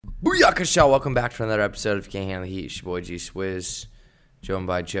Booyakasha! Welcome back to another episode of Can't Handle the Heat. It's your boy G Swizz, joined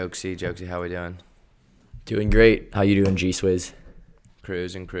by Jokesy. Jokesy, how we doing? Doing great. How you doing, G Swizz?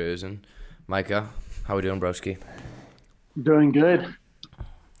 Cruising. Micah, how we doing, broski? Doing good.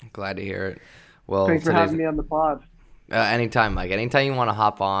 Glad to hear it. Well, Thanks for having me on the pod. Anytime, Mike. Anytime you want to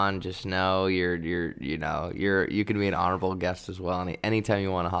hop on, just know you can be an honorable guest as well. Anytime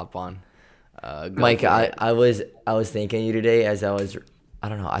you want to hop on, Mike, I was thinking of you today as I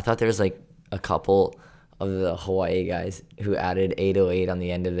don't know. I thought there was like a couple of the Hawaii guys who added 808 on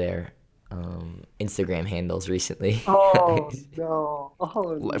the end of their Instagram handles recently. Oh no!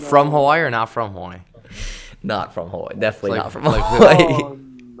 Oh no! From Hawaii or not from Hawaii? Not from Hawaii. Definitely Like- not from like- Hawaii. Oh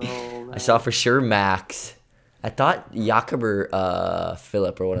no! Man. I saw for sure Max. I thought Jakob or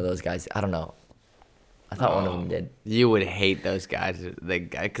Philip or one of those guys. I don't know. I thought one of them did. You would hate those guys,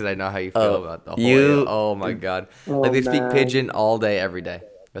 because I know how you feel about the Hawaii. you- Oh my god! Oh, Like they speak man. pidgin all day, every day.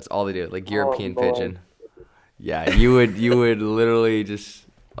 That's all they do. Like European Lord. pidgin. Yeah, you would literally just.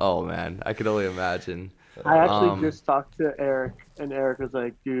 Oh man, I could only imagine. I actually Um, just talked to Eric, and Eric was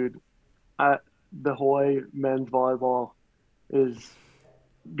like, "Dude, the Hawaii men's volleyball is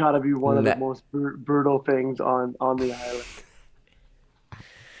got to be one of the most brutal things on the island."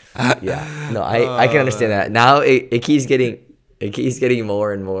 Yeah. No, I can understand that. Now it keeps getting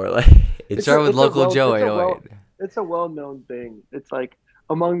more and more like It started with It's a local well- Joe it's a well- 808. It's a well-known thing. It's like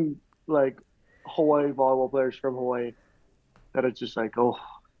among like Hawaii volleyball players from Hawaii that it's just like, oh,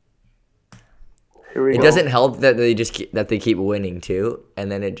 here we It go. doesn't help that they keep winning too,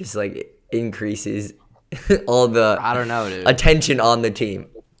 and then it just like increases all the I don't know, dude. attention on the team.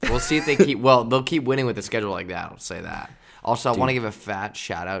 We'll see if they keep. Well, they'll keep winning with a schedule like that. I'll say that. Also, I want to give a fat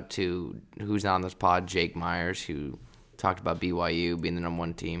shout out to who's not on this pod, Jake Myers, who talked about BYU being the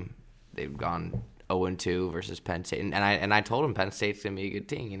 #1 team. They've gone 0-2 versus Penn State, and I told him Penn State's gonna be a good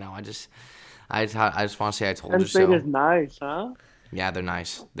team. You know, I just want to say I told Penn you State so. is nice, huh? Yeah, they're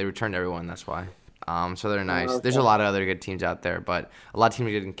nice. They returned everyone. That's why. So they're nice. okay. There's a lot of other good teams out there, but a lot of teams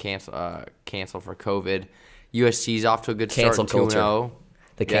are getting canceled for COVID. USC's off to a good Cancel start, 2-0. culture.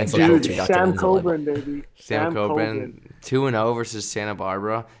 The Yeah, cancel exactly. culture Dude, got to Sam men's volleyball. Coburn, baby. Sam Coburn 2-0 versus Santa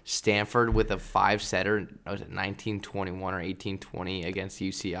Barbara. Stanford with a 5-setter. Was it 19-21 or 18-20 against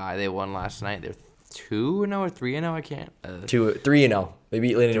UCI? They won last night. They're 2-0 or 3-0. I can't. 3-0. They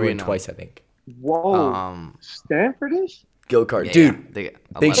beat Lynn 3-0. twice, I think. Whoa. Stanford is? Go Card, Yeah, dude. they got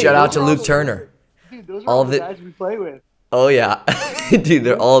Big 11 shout out to those are Luke all- Turner. Dude, those are All all the the- guys we play with. Oh yeah, dude,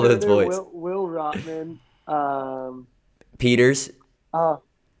 they're all those Turner, boys. Will Rotman. Peters, Uh,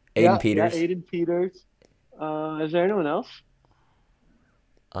 Aiden Peters. Yeah, Aiden Peters. Is there anyone else?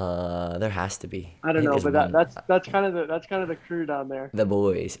 There has to be. I don't think know, there's but one. that's kind of the crew down there. The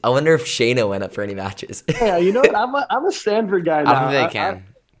boys. I wonder if Shayna went up for any matches. Yeah, you know what? I'm a Stanford guy now. I think they can.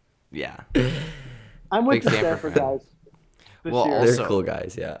 Yeah. I'm with Big the Stanford Stanford fan. guys. This Well, year. also- They're cool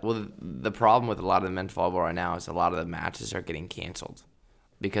guys, yeah. Well, the problem with a lot of the men's volleyball right now is a lot of the matches are getting canceled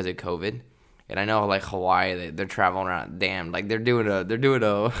because of COVID. And I know, like Hawaii, they're traveling around. Damn, like they're doing a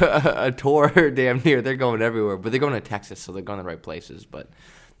a tour. Damn near, they're going everywhere. But they're going to Texas, so they're going to the right places. But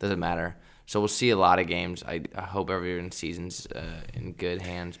doesn't matter. So we'll see a lot of games. I hope everyone's season's in good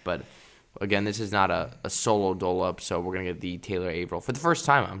hands. But again, this is not a solo dole up. So we're gonna get the Taylor Averill for the first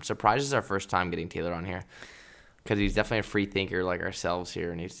time. I'm surprised it's our first time getting Taylor on here because he's definitely a free thinker like ourselves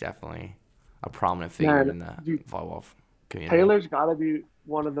here, and he's definitely a prominent figure Man, in the dude, volleyball community. Taylor's got to be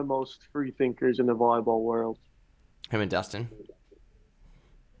one of the most free thinkers in the volleyball world. Him and Dustin.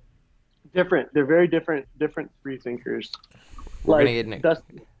 Different. They're very different free thinkers. We're Like, gonna get Nick.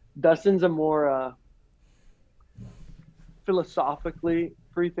 Dustin's a more philosophically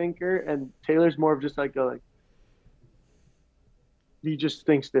free thinker, and Taylor's more of just like he just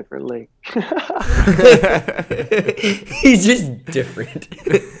thinks differently. He's just different.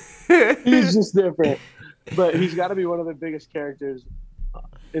 He's just different, but he's got to be one of the biggest characters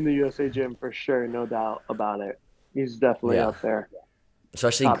in the USA gym for sure, no doubt about it. He's definitely Yeah. up there.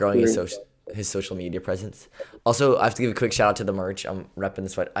 Especially Top growing three. his social media presence. Also, I have to give a quick shout out to the merch. I'm repping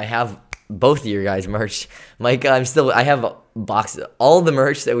this sweat. I have both of your guys' merch. Mike, I have boxes. All the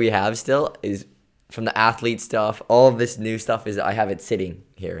merch that we have still is from the athlete stuff. All of this new stuff I have it sitting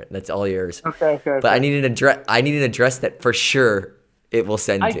here. That's all yours. Okay. But I need an address that for sure it will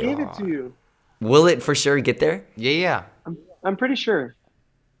send I to. gave it to you. Will it for sure get there? Yeah. I'm pretty sure.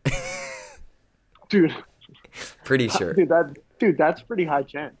 Dude, Pretty sure. that's pretty high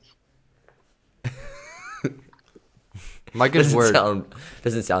chance. Micah's word.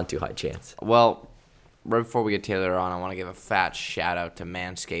 Doesn't sound too high chance. Well, right before we get Taylor on, I want to give a fat shout out to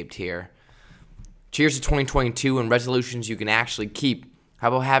Manscaped here. Cheers to 2022 and resolutions you can actually keep. How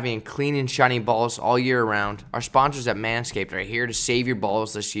about having clean and shiny balls all year round? Our sponsors at Manscaped are here to save your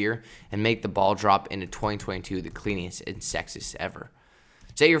balls this year and make the ball drop into 2022 the cleanest and sexiest ever.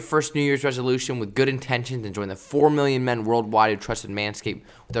 Set your first New Year's resolution with good intentions and join the 4 million men worldwide who trusted Manscaped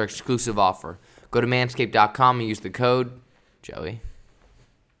with our exclusive offer. Go to manscaped.com and use the code Joey.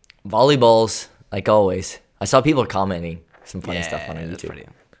 Volleyballs, like always. I saw people commenting some funny stuff on YouTube.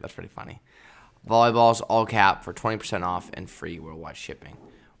 That's pretty funny. Volleyballs, all cap, for 20% off and free worldwide shipping.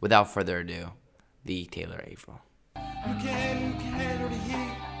 Without further ado, the Taylor Averill. You can handle the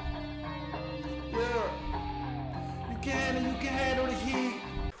heat. Yeah. You can handle the heat.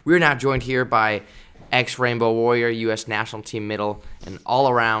 We are now joined here by ex-Rainbow Warrior, U.S. National Team middle, and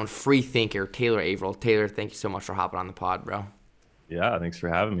all-around free thinker, Taylor Averill. Taylor, thank you so much for hopping on the pod, bro. Yeah, thanks for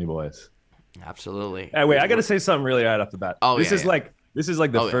having me, boys. Absolutely. Hey, wait, I got to say something really right off the bat. This is like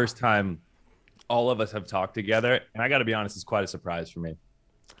the first time all of us have talked together, and I got to be honest, it's quite a surprise for me.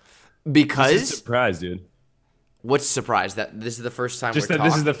 Because it's a surprise, dude. What's the surprise? That this is the first time just we're that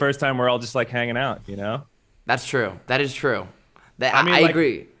talking? This is the first time we're all just like hanging out, you know? That's true. That is true. I like,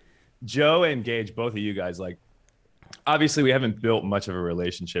 agree. Joe and Gage, both of you guys, like, obviously we haven't built much of a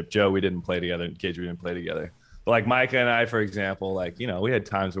relationship. Joe, we didn't play together. Gage, we didn't play together. But like Micah and I, for example, like, you know, we had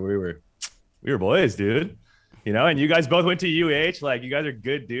times where we were boys, dude. You know, and you guys both went to UH. Like, you guys are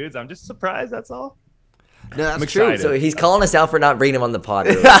good dudes. I'm just surprised. That's all. No, that's true. So he's calling us out for not bringing him on the pod.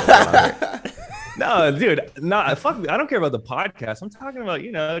 No, dude. Fuck. I don't care about the podcast. I'm talking about,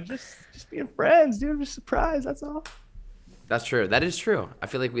 you know, just being friends, dude. I'm just surprised. That's all. That's true. That is true. I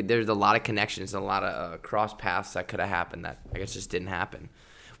feel like there's a lot of connections and a lot of cross paths that could have happened that I guess just didn't happen.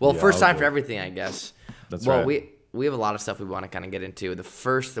 Well, first time for everything, I guess. That's right. Well, we have a lot of stuff we want to kind of get into. One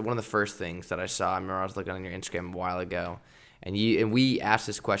of the first things that I saw, I remember I was looking on your Instagram a while ago, and we asked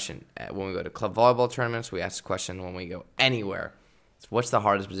this question when we go to club volleyball tournaments. We ask this question when we go anywhere. It's, what's the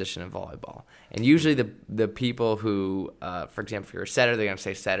hardest position in volleyball? And usually the people who, for example, if you're a setter, they're gonna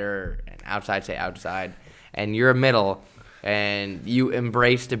say setter, and outside say outside, and you're a middle, and you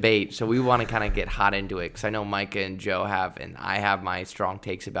embrace debate. So we want to kind of get hot into it because I know Micah and Joe have, and I have my strong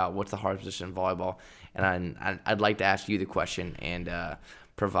takes about what's the hardest position in volleyball. And I'd like to ask you the question and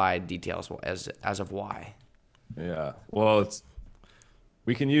provide details as of why. Yeah. Well,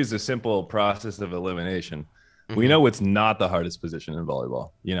 we can use a simple process of elimination. Mm-hmm. We know what's not the hardest position in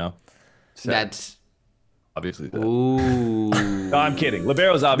volleyball, you know? That's obviously that. Ooh. No, I'm kidding.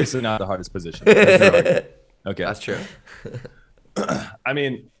 Libero is obviously not the hardest position. Okay. That's true. I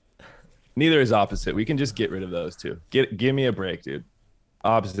mean, neither is opposite. We can just get rid of those two. Give me a break, dude.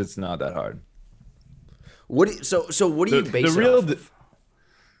 Opposite's not that hard. What do you base the real it off?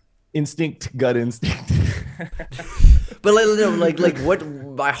 instinct, gut instinct? But like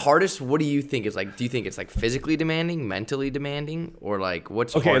what by hardest? What do you think is like? Do you think it's like physically demanding, mentally demanding, or like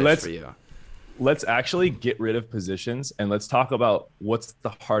what's hardest for you? Let's actually get rid of positions and let's talk about what's the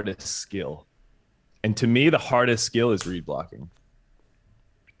hardest skill. And to me, the hardest skill is read blocking.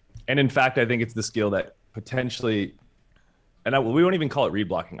 And in fact, I think it's the skill that potentially, we won't even call it read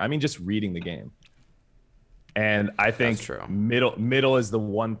blocking. I mean, just reading the game. And I think middle is the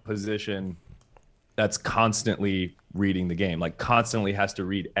one position that's constantly reading the game, like constantly has to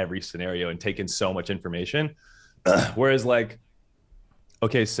read every scenario and take in so much information. Whereas like,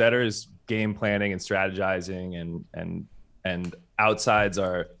 okay, setters game planning and strategizing and outsides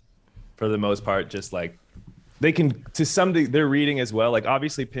are for the most part just like they can to some degree they're reading as well. Like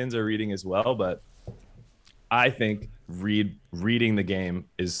obviously pins are reading as well, but I think reading the game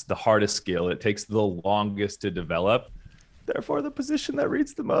is the hardest skill. It takes the longest to develop. Therefore, the position that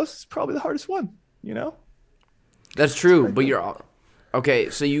reads the most is probably the hardest one, you know? That's true, but you're okay.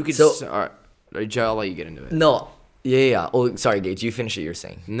 So you could. All right, Joe, I'll let you get into it. No, yeah. Oh, sorry, Gage. You finish it. You're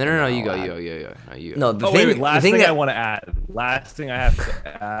saying. No. You go. You go. No, last thing I want to add. Last thing I have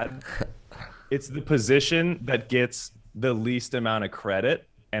to add. It's the position that gets the least amount of credit,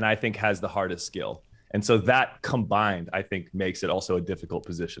 and I think has the hardest skill. And so that combined, I think, makes it also a difficult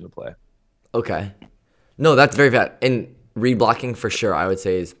position to play. Okay. No, that's very bad. And read blocking for sure, I would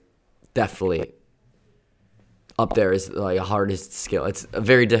say, is definitely up there as like a hardest skill. It's a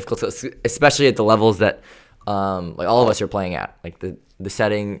very difficult, especially at the levels that like all of us are playing at. Like the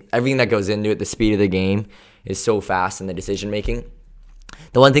setting, everything that goes into it, the speed of the game is so fast in the decision making.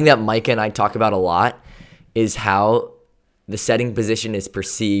 The one thing that Micah and I talk about a lot is how the setting position is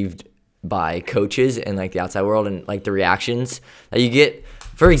perceived by coaches and like the outside world and like the reactions that you get.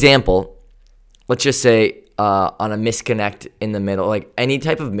 For example, let's just say on a misconnect in the middle, like any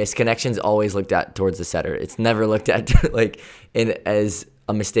type of misconnection is always looked at towards the setter. It's never looked at like as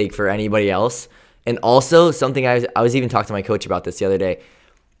a mistake for anybody else. And also something I was even talking to my coach about this the other day.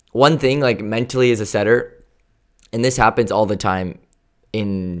 One thing, like mentally as a setter, and this happens all the time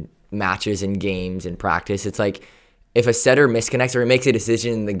in matches and games and practice. It's like if a setter misconnects or makes a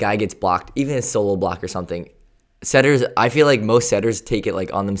decision and the guy gets blocked, even a solo block or something, setters, I feel like most setters take it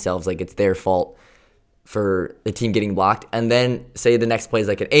like on themselves, like it's their fault for the team getting blocked. And then say the next play is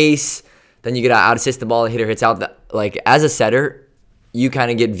like an ace, then you get out assist the ball, the hitter hits out. Like as a setter, you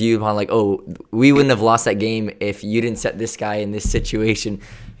kind of get viewed upon like, oh, we wouldn't have lost that game if you didn't set this guy in this situation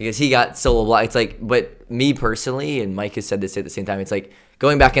because he got solo blocked. It's like, but me personally, and Mike has said this at the same time, it's like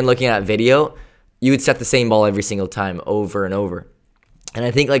going back and looking at video, you would set the same ball every single time over and over. And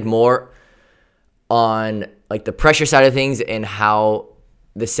I think like more on like the pressure side of things and how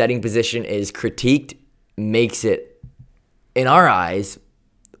the setting position is critiqued makes it, in our eyes,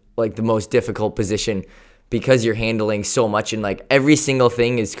 like the most difficult position because you're handling so much and like every single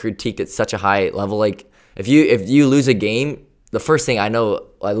thing is critiqued at such a high level. Like if you lose a game, the first thing I know,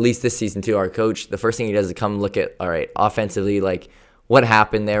 at least this season too, our coach, the first thing he does is come look at, all right, offensively, like what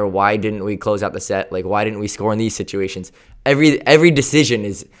happened there? Why didn't we close out the set? Like why didn't we score in these situations? Every decision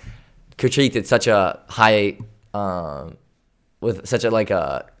is critiqued at such a high, with such a like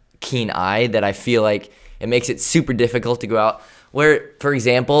a keen eye that I feel like it makes it super difficult to go out. Where, for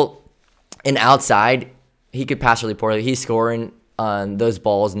example, an outside, he could pass really poorly. He's scoring on those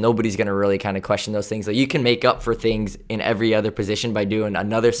balls. Nobody's going to really kind of question those things. Like you can make up for things in every other position by doing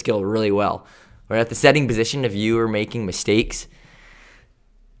another skill really well. Where at the setting position, if you are making mistakes,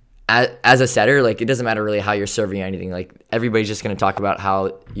 as a setter, like it doesn't matter really how you're serving or anything. Like everybody's just going to talk about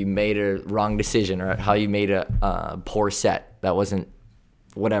how you made a wrong decision or how you made a poor set that wasn't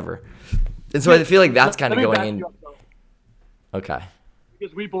whatever. And so I feel like that's kind of going in. Okay.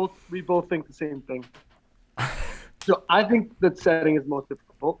 Because we both think the same thing. So I think that setting is most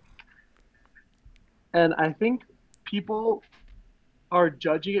difficult. And I think people are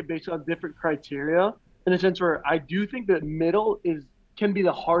judging it based on different criteria in a sense where I do think that middle can be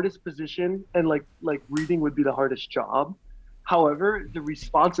the hardest position and like reading would be the hardest job. However, the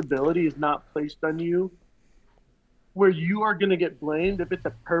responsibility is not placed on you where you are going to get blamed if it's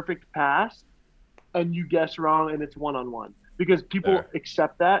a perfect pass and you guess wrong and it's one-on-one. Because people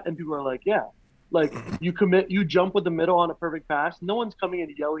accept that and people are like, yeah, like you jump with the middle on a perfect pass. No one's coming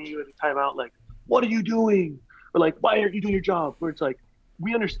in yelling at you at a timeout like, what are you doing? Or like, why aren't you doing your job? Where it's like,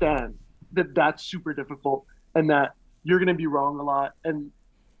 we understand that that's super difficult and that you're going to be wrong a lot. And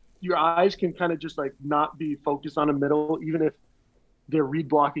your eyes can kind of just like not be focused on a middle, even if they're read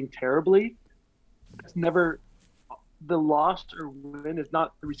blocking terribly. It's never the loss or win is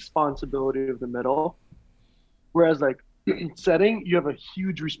not the responsibility of the middle. Whereas like, setting, you have a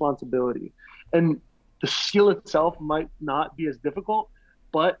huge responsibility, and the skill itself might not be as difficult,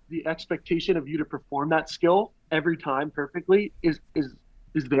 but the expectation of you to perform that skill every time perfectly is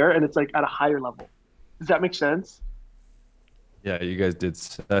there, and it's like at a higher level. Does that make sense? Yeah, you guys did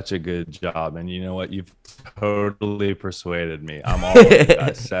such a good job, and you know what? You've totally persuaded me. I'm all with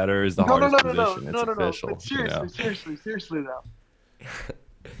that. Setter is the hardest position. It's official. But seriously though.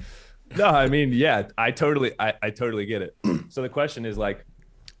 No, I mean, yeah, I totally get it. So the question is like,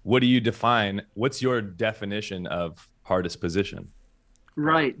 what do you define? What's your definition of hardest position?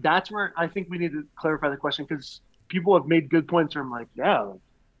 Right. That's where I think we need to clarify the question because people have made good points where I'm like, yeah,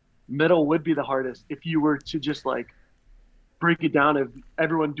 middle would be the hardest if you were to just like break it down of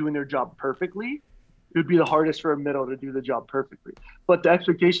everyone doing their job perfectly. It would be the hardest for a middle to do the job perfectly. But the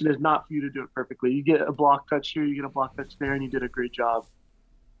expectation is not for you to do it perfectly. You get a block touch here, you get a block touch there, and you did a great job.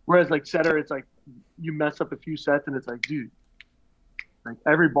 Whereas like setter, it's like you mess up a few sets and it's like, dude, like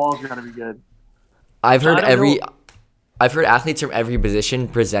every ball's gotta be good. I've heard athletes from every position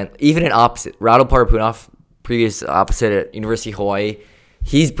present, even an opposite. Radul Parapunov, previous opposite at University of Hawaii,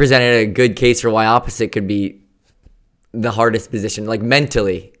 he's presented a good case for why opposite could be the hardest position, like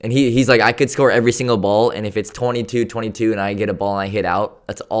mentally. And he's like, I could score every single ball, and if it's 22-22 and I get a ball and I hit out,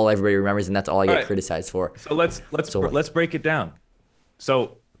 that's all everybody remembers, and that's all I get criticized for. So let's break it down.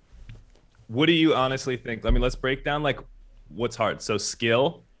 So what do you honestly think? I mean, let's break down like what's hard. So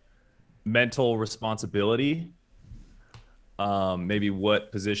skill, mental responsibility, maybe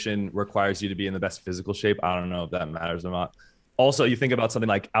what position requires you to be in the best physical shape. I don't know if that matters or not. Also, you think about something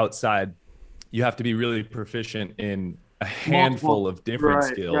like outside, you have to be really proficient in a handful of different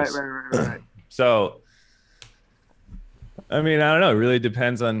skills. Right. So, I mean, I don't know. It really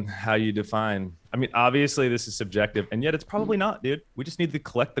depends on how you define. I mean, obviously this is subjective, and yet it's probably not, dude. We just need to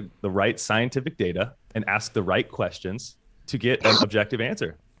collect the right scientific data and ask the right questions to get an objective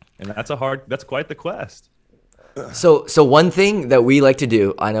answer. And that's quite the quest. So one thing that we like to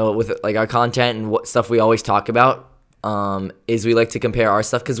do, I know with like our content and what stuff we always talk about, is we like to compare our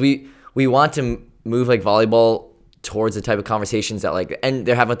stuff because we want to move like volleyball towards the type of conversations that like and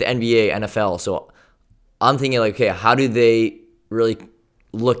they're having with the NBA, NFL. So I'm thinking like, okay, how do they really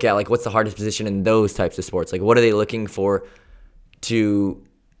look at like what's the hardest position in those types of sports? Like, what are they looking for to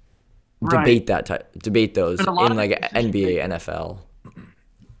Right. debate those And a lot in of like it's just NBA, like- NFL?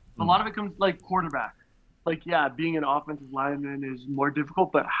 A lot of it comes like quarterback. Like, yeah, being an offensive lineman is more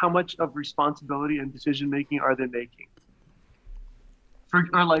difficult, but how much of responsibility and decision making are they making?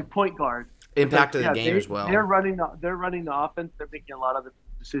 Or like point guard. Impact of the Yeah, game as well. They're running the offense. They're making a lot of the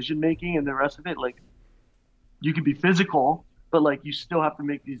decision making, and the rest of it, like, you can be physical, but like you still have to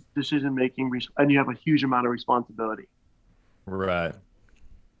make these decision making, and you have a huge amount of responsibility. Right.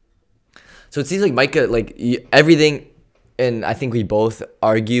 So it seems like Micah, like everything, and I think we both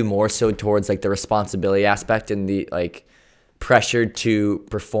argue more so towards like the responsibility aspect and the like pressure to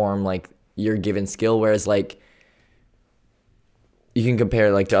perform like your given skill, whereas like you can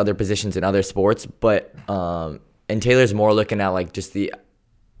compare like to other positions in other sports, but and Taylor's more looking at like just the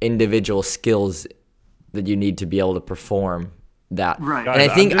individual skills that you need to be able to perform that. Right. And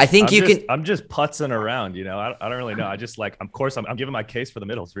I think you can. I'm just putzing around, you know. I don't really know. I just like, of course, I'm giving my case for the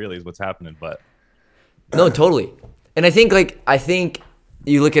middles. Really, is what's happening. But No, totally. And I think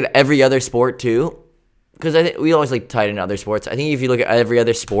you look at every other sport too, because I think we always like tie it in other sports. I think if you look at every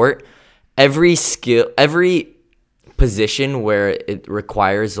other sport, every position where it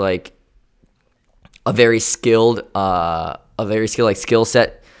requires like a very skilled like skill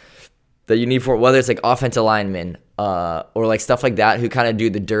set that you need for whether it's like offensive linemen or like stuff like that who kind of do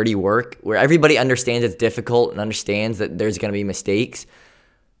the dirty work where everybody understands it's difficult and understands that there's going to be mistakes.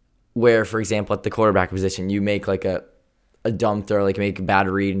 Where, for example, at the quarterback position, you make like a dump throw, like make a bad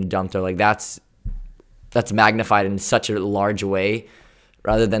read and a dump throw, like that's magnified in such a large way,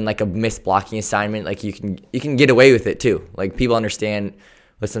 rather than like a missed blocking assignment. Like you can get away with it too. Like people understand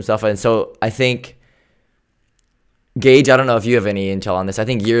with some stuff, and so I think Gage, I don't know if you have any intel on this. I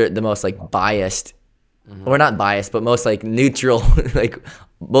think you're the most like biased, or not biased, but most like neutral. Like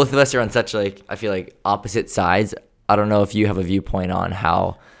both of us are on such like I feel like opposite sides. I don't know if you have a viewpoint on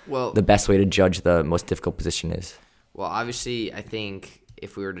how. Well, The best way to judge the most difficult position is. Well, obviously, I think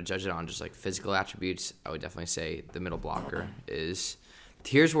if we were to judge it on just like physical attributes, I would definitely say the middle blocker is.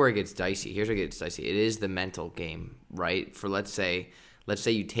 Here's where it gets dicey. It is the mental game, right? For let's say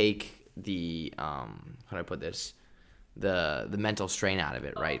you take the how do I put this, the mental strain out of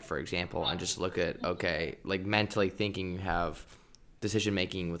it, right? For example, and just look at like mentally thinking, you have decision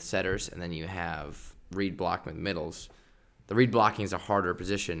making with setters, and then you have read blocking with middles. The read blocking is a harder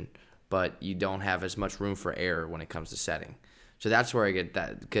position, but you don't have as much room for error when it comes to setting. So that's where I get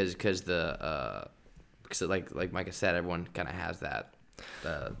that because like Micah said, everyone kind of has that.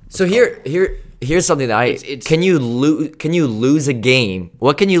 So here's something that can you lose a game?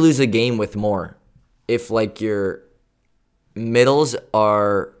 What can you lose a game with more? If like your middles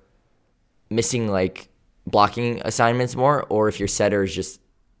are missing like blocking assignments more, or if your setter is just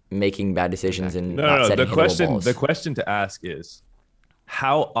making bad decisions and not setting hittable balls. The question to ask is,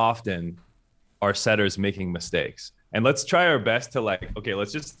 how often are setters making mistakes? And let's try our best to like, okay,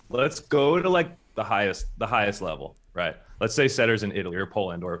 let's go to like the highest level, right? Let's say setters in Italy or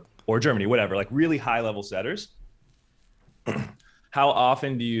Poland or Germany, whatever, like really high level setters. How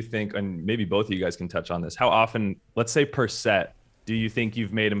often do you think, and maybe both of you guys can touch on this, how often, let's say per set, do you think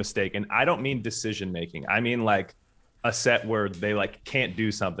you've made a mistake? And I don't mean decision making. I mean like a set where they like can't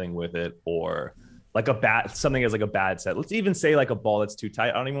do something with it, or like something as like a bad set. Let's even say like a ball that's too tight.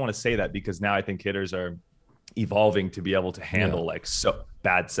 I don't even want to say that because now I think hitters are evolving to be able to handle like so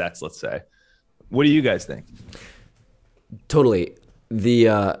bad sets, let's say. What do you guys think? Totally.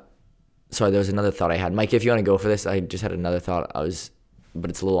 Sorry, there was another thought I had. Mike, if you want to go for this, I just had another thought. But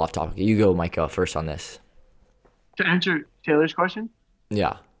it's a little off topic. You go, Micah, first on this. To answer Taylor's question,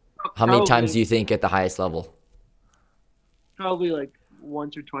 Yeah. How many times do you think at the highest level? probably like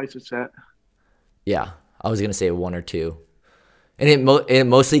once or twice a set. Yeah, I was going to say one or two. And it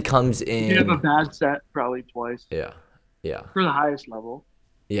mostly comes in. If you have a bad set, probably twice Yeah. for the highest level.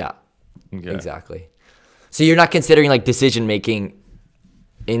 Yeah. Okay. Exactly. So you're not considering like decision making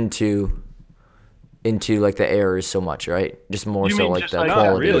into like the errors so much, right? Just more You so mean like just the like-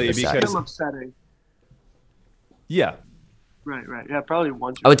 quality Not really, of the because- sets. Skill of setting. Yeah. Right. Yeah, probably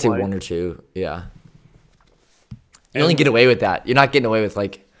once. I would say twice. one or two. Yeah. You only get away with that. You're not getting away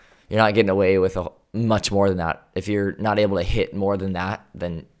with much more than that. If you're not able to hit more than that,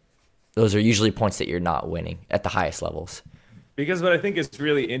 then those are usually points that you're not winning at the highest levels. Because what I think is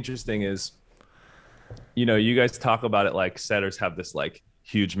really interesting is you know, you guys talk about it like setters have this like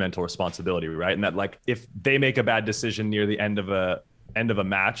huge mental responsibility, right? And that like if they make a bad decision near the end of a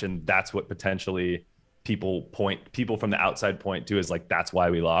match, and that's what potentially people from the outside point to is like that's why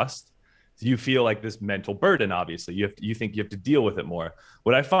we lost. You feel like this mental burden. Obviously, you think you have to deal with it more.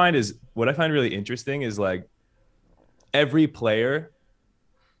 What I find really interesting is like every player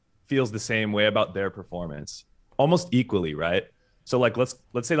feels the same way about their performance, almost equally, right? So like let's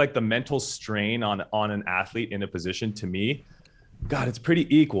say like the mental strain on an athlete in a position, to me, God, it's pretty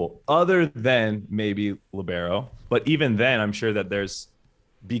equal, other than maybe libero. But even then, I'm sure that there's,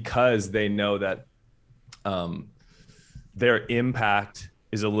 because they know that their impact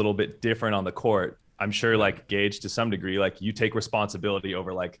is a little bit different on the court. I'm sure like Gage, to some degree, like you take responsibility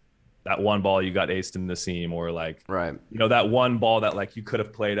over like that one ball you got aced in the seam, or like, Right. you know, that one ball that like you could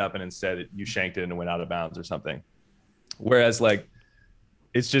have played up and instead you shanked it and went out of bounds or something. Whereas like,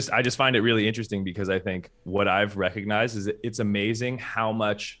 I just find it really interesting because I think what I've recognized is it's amazing how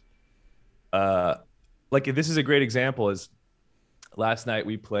much, like this is a great example is last night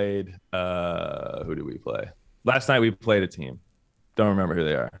we played, who did we play? Last night we played a team. Don't remember who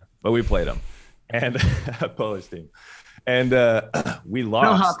they are, but we played them, and a Polish team. And we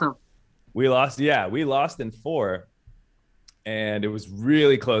lost. We lost in 4. And it was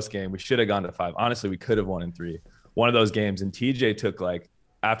really close game. We should have gone to 5. Honestly, we could have won in 3. One of those games. And TJ took like,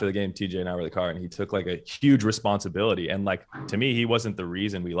 after the game, TJ and I were in the car, and he took like a huge responsibility. And like, to me, he wasn't the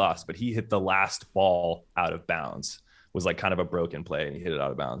reason we lost, but he hit the last ball out of bounds. It was like kind of a broken play, and he hit it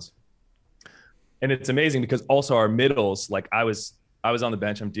out of bounds. And it's amazing because also our middles, like I was on the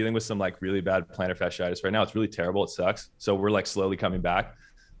bench. I'm dealing with some like really bad plantar fasciitis right now. It's really terrible. It sucks. So we're like slowly coming back,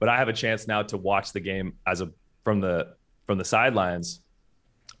 but I have a chance now to watch the game from the sidelines.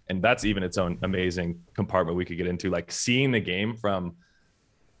 And that's even its own amazing compartment we could get into, like seeing the game from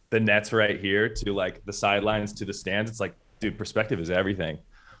the nets right here to like the sidelines to the stands. It's like, dude, perspective is everything.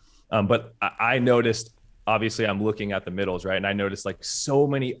 But I noticed, obviously I'm looking at the middles, right? And I noticed like so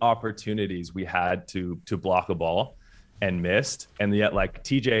many opportunities we had to block a ball and missed. And yet like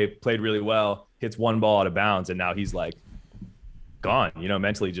TJ played really well, hits one ball out of bounds, and now he's like gone, you know,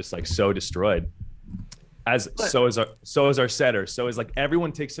 mentally just like so destroyed. So is our setter. So is like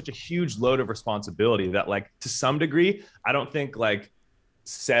everyone takes such a huge load of responsibility that like to some degree, I don't think like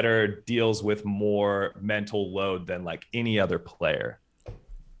setter deals with more mental load than like any other player. What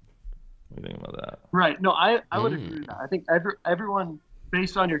do you think about that? Right. No, I would agree with that. I think everyone,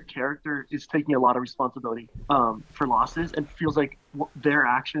 based on your character, is taking a lot of responsibility for losses and feels like their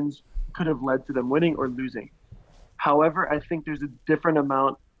actions could have led to them winning or losing. However, I think there's a different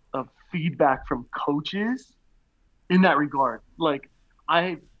amount of feedback from coaches in that regard. Like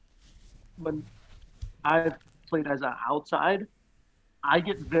when I've played as an outside, I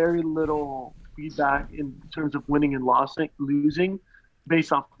get very little feedback in terms of winning and losing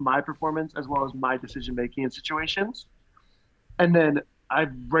based off my performance as well as my decision making in situations. And then I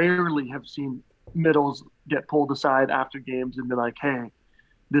rarely have seen middles get pulled aside after games and be like, hey,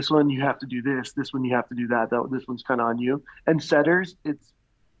 this one you have to do this one you have to do that, this one's kind of on you. And setters, it's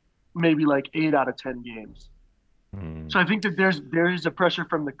maybe like 8 out of 10 games. So I think that there's a pressure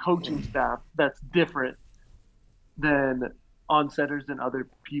from the coaching staff that's different than on setters than other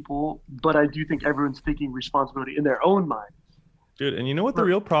people, but I do think everyone's taking responsibility in their own minds. Dude, and you know what the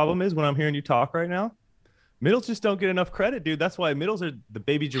real problem is when I'm hearing you talk right now? Middles just don't get enough credit, dude. That's why middles are the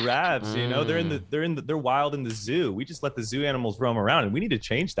baby giraffes. You know, they're wild in the zoo. We just let the zoo animals roam around, and we need to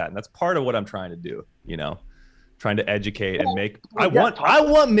change that. And that's part of what I'm trying to do. You know, trying to educate and make. I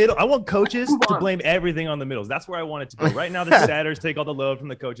want coaches to blame everything on the middles. That's where I want it to go. Right now, the setters take all the load from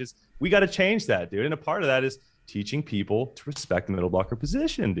the coaches. We got to change that, dude. And a part of that is teaching people to respect the middle blocker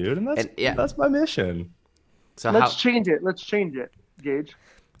position, dude. And that's my mission. So let's change it. Let's change it, Gage.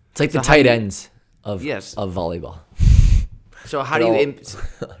 It's like the tight ends of volleyball. So how do you?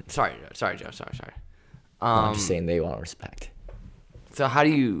 Sorry, Joe. Sorry. I'm just saying they want respect. So how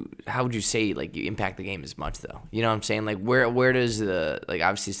would you say like you impact the game as much though? You know what I'm saying? Like where does the like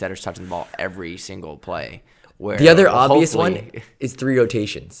obviously setters touching the ball every single play. Where the other obvious one is 3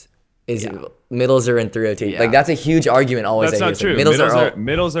 rotations. Middles are in 3 rotations. Like that's a huge argument always. That's not true.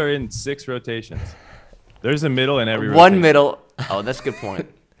 Middles are in 6 rotations. There's a middle in every one rotation. Middle. Oh, that's a good point.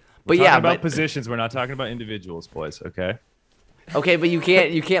 But we're talking about positions. We're not talking about individuals, boys. Okay, but you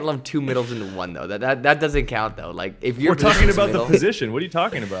can't lump 2 middles into one though. That doesn't count though. Like if you're talking about the position, what are you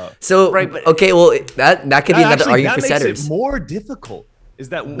talking about? So that could be another argument for setters. Makes it more difficult. Is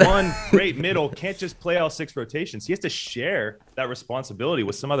that one great middle can't just play all 6 rotations. He has to share that responsibility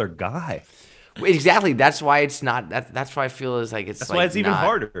with some other guy. Exactly. That's why it's not. That's why I feel it's like it's. That's why it's even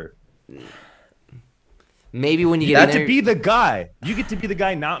harder. Maybe when you You get in get to there, be the guy. You get to be the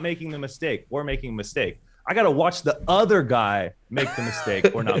guy not making the mistake or making a mistake. I gotta watch the other guy make the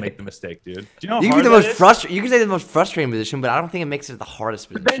mistake or not make the mistake, dude. Do you know how you can hard be the that most is? frustrating. You can say the most frustrating position, but I don't think it makes it the hardest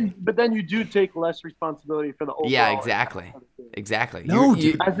position. But then you do take less responsibility for the overall. Yeah, exactly. Exactly. No,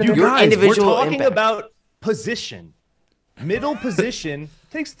 You- dude. As an You your guys, individual we're talking impact. about position. Middle position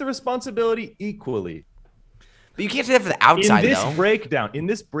takes the responsibility equally. But you can't say that for the outside, in this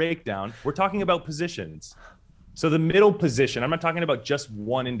though. breakdown, we're talking about positions. So the middle position, I'm not talking about just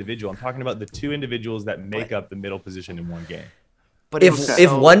one individual. I'm talking about the two individuals that make up the middle position in one game. But If it's if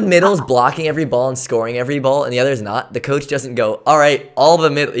so- one middle's blocking every ball and scoring every ball, and the other's not, the coach doesn't go, all right, all the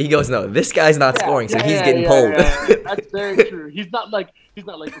middle. He goes, no, this guy's not scoring, so he's getting pulled. Yeah. That's very true. He's not like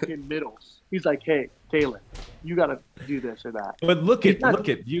okay, middles. He's like, hey, Taylor, you gotta do this or that. But look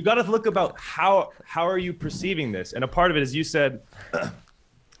at you got to look about how are you perceiving this? And a part of it is you said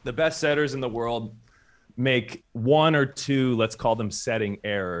the best setters in the world make one or two, let's call them setting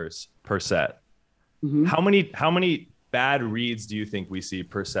errors per set. Mhm. How many bad reads do you think we see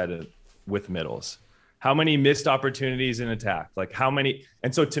per set with middles? How many missed opportunities in attack? Like how many?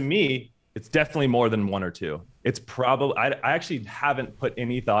 And so to me, it's definitely more than one or two. It's probably I actually haven't put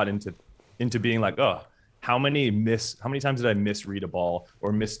any thought into being like, oh, how many times did I misread a ball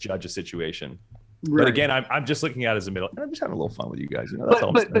or misjudge a situation? Right. But again, I'm just looking at it as a middle, and I'm just having a little fun with you guys. You know, that's all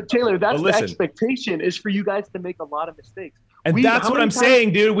I'm saying. But Taylor, that's But the listen. expectation is for you guys to make a lot of mistakes. And We- that's how what many I'm times-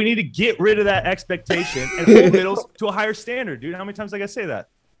 saying, dude. We need to get rid of that expectation and hold middles to a higher standard, dude. How many times did I gotta say that?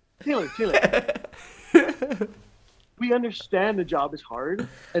 Taylor. We understand the job is hard,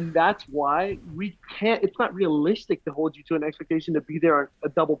 and that's why we can't. It's not realistic to hold you to an expectation to be there on a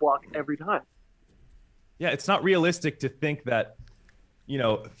double block every time. Yeah, it's not realistic to think that,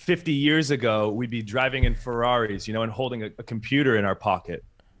 50 years ago we'd be driving in Ferraris, and holding a computer in our pocket.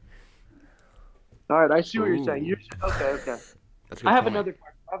 All right, I see what you're Ooh. saying. Okay. That's a good I have point.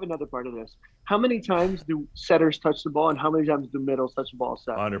 another part of this. How many times do setters touch the ball, and how many times do middles touch the ball?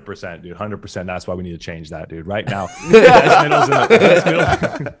 Set? 100%, dude. 100%. That's why we need to change that, dude. Right now,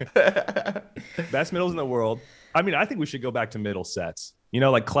 best middles in the world. I mean, I think we should go back to middle sets.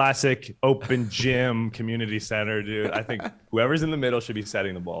 Like classic open gym community center, dude. I think whoever's in the middle should be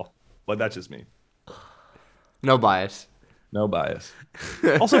setting the ball. But that's just me. No bias. No bias.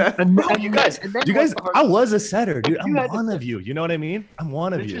 Also, you guys, I I was a setter, dude. I'm You had to one set- of you. You know what I mean? I'm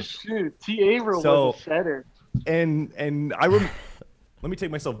one of It's you. just true. T. Averill So- was a setter. And let me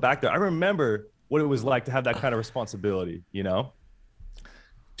take myself back there. I remember what it was like to have that kind of responsibility,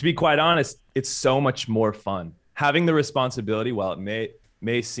 To be quite honest, it's so much more fun. Having the responsibility, while it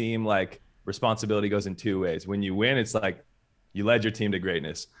may seem like responsibility goes in two ways. When you win, it's like you led your team to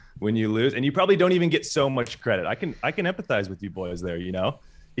greatness. When you lose, and you probably don't even get so much credit. I can empathize with you boys there,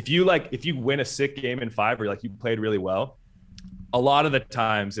 If you win a sick game in 5 or you played really well, a lot of the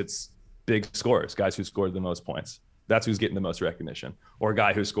times it's big scorers, guys who scored the most points. That's who's getting the most recognition, or a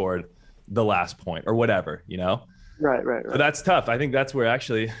guy who scored the last point or whatever, Right. So that's tough. I think that's where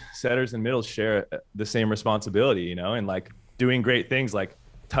actually setters and middles share the same responsibility, and doing great things like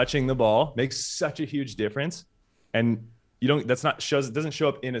touching the ball makes such a huge difference. And it doesn't show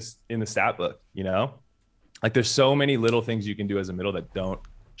up in the stat book, there's so many little things you can do as a middle that don't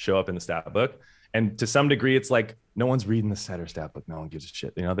show up in the stat book. And to some degree, it's like no one's reading the setter stat book. No one gives a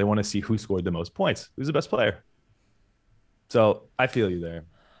shit. They want to see who scored the most points, who's the best player. So I feel you there.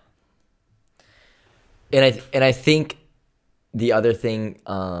 And I think the other thing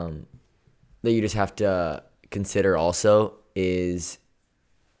that you just have to consider also is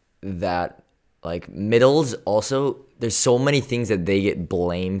that middles also, there's so many things that they get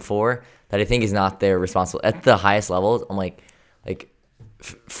blamed for that I think is not their responsibility at the highest levels. I'm like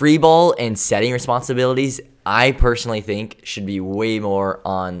free ball and setting responsibilities, I personally think should be way more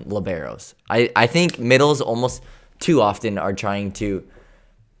on liberos. I think middles almost too often are trying to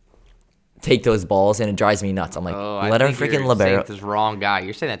take those balls, and it drives me nuts. I'm like, let our freaking libero. That's the wrong guy.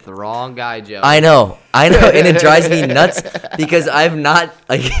 You're saying that's the wrong guy, Joe. I know, and it drives me nuts because I'm not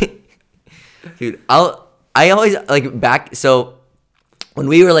dude. I always back. So when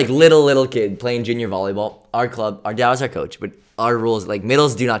we were little kid playing junior volleyball, our club, our dad was our coach, but our rules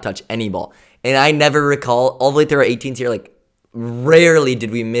middles do not touch any ball, and I never recall all the way through our 18th year rarely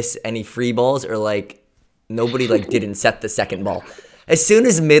did we miss any free balls or nobody didn't set the second ball. As soon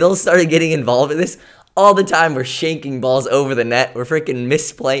as middles started getting involved in this, all the time we're shanking balls over the net. We're freaking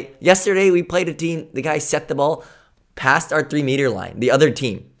misplay. Yesterday we played a team. The guy set the ball past our 3-meter line. The other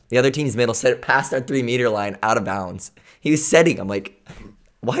team's middle set it past our 3-meter line out of bounds. He was setting. I'm like,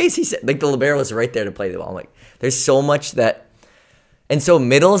 why is he set? The libero was right there to play the ball. I'm like, there's so much that, and so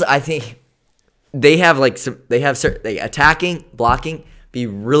middles. I think they have like they attacking, blocking, be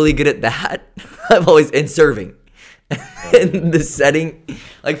really good at that. I'm always in serving. In the setting,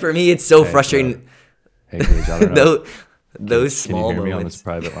 like for me, it's so frustrating. Hey, Gage, I don't know. Those Can you small hear me on moments. this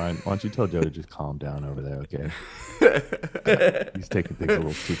private line? Why don't you tell Joe to just calm down over there, okay? He's taking things a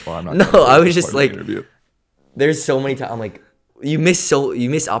little too far. I'm not No, gonna do I was this just part of the like, interview. there's so many times I'm like, you miss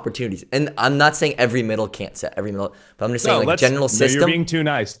opportunities, and I'm not saying every middle can't set every middle, but I'm just saying like general No, system. you're being too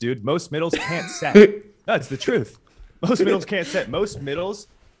nice, dude. Most middles can't set. That's the truth. Most middles can't set. Most middles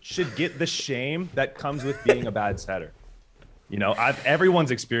should get the shame that comes with being a bad setter. You know,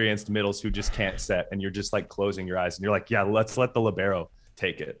 everyone's experienced middles who just can't set, and you're just like closing your eyes and you're like, yeah, let's let the libero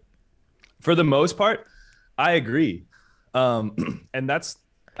take it. For the most part, I agree. And that's,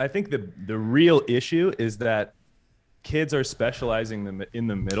 I think the real issue is that kids are specializing in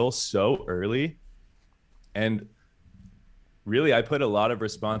the middle so early. And really, I put a lot of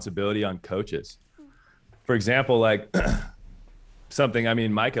responsibility on coaches. For example, like something, I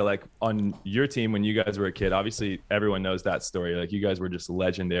mean, Micah, like on your team when you guys were a kid, obviously everyone knows that story. Like you guys were just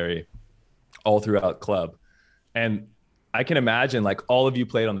legendary all throughout club. And I can imagine like all of you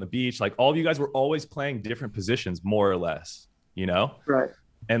played on the beach, like all of you guys were always playing different positions, more or less, you know? Right.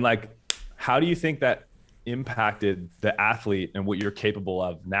 And like, how do you think that impacted the athlete and what you're capable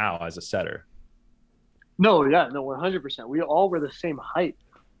of now as a setter? No, yeah, no, 100%. We all were the same height.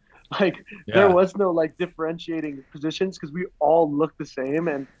 Like Yeah. there was no like differentiating positions because we all looked the same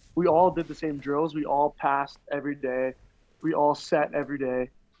and we all did the same drills. We all passed every day. We all set every day.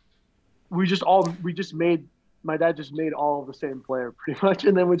 My dad just made all of the same player pretty much,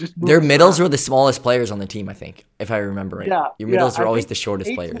 and then we just moved Their middles around. were the smallest players on the team, I think, if I remember right. Yeah, Your middles yeah, were I always think the shortest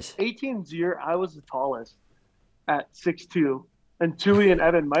 18 players. 18's year, I was the tallest at 6'2", and Tui and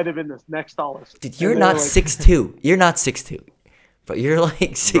Evan might have been the next tallest. Dude, And you're they not were like, 6'2". You're not 6'2", but you're like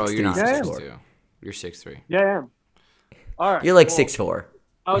 6'3", Bro, you're not 6'4". 6'2". You're 6'3". Yeah, I am. All right. You're like well, 6'4".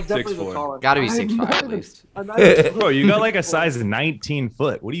 I was definitely 6'4". the tallest. Gotta be I'm 6'5" not at even- least. I'm not even Bro, you got like a 6'4". size 19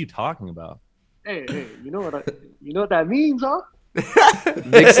 foot. What are you talking about? Hey, you know what that means, huh?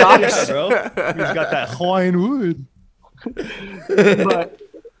 Big socks. Bro, he's got that Hawaiian wood.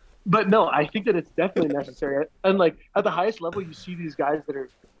 But no, I think that it's definitely necessary. And like at the highest level, you see these guys that are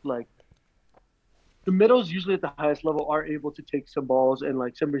like the middles usually at the highest level are able to take some balls and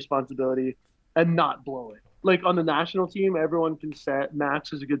like some responsibility and not blow it. Like on the national team, everyone can set.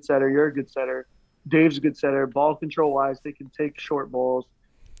 Max is a good setter. You're a good setter. Dave's a good setter. Ball control wise, they can take short balls.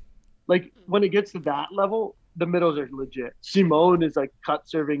 Like when it gets to that level, the middles are legit. Simone is like cut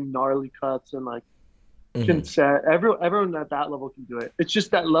serving gnarly cuts and like can set. Everyone at that level can do it. It's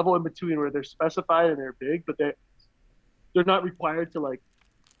just that level in between where they're specified and they're big, but they're not required to like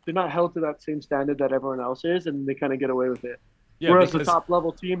they're not held to that same standard that everyone else is, and they kind of get away with it. Yeah, Whereas because, the top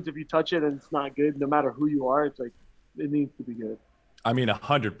level teams, if you touch it and it's not good, no matter who you are, it's like it needs to be good. I mean,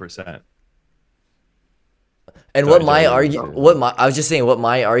 100%. And Sorry, what my Joey, argument, I was just saying, what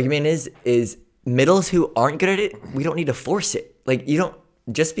my argument is middles who aren't good at it, we don't need to force it. Like you don't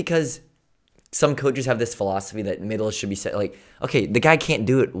just because some coaches have this philosophy that middles should be set. Like, okay, the guy can't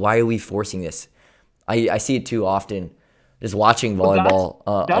do it. Why are we forcing this? I see it too often. Just watching volleyball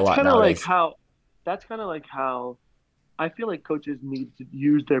a That's lot kind of nowadays. like how I feel like coaches need to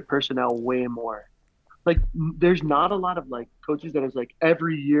use their personnel way more. Like there's not a lot of like coaches that is like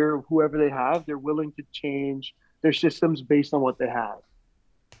every year whoever they have, they're willing to change their systems based on what they have.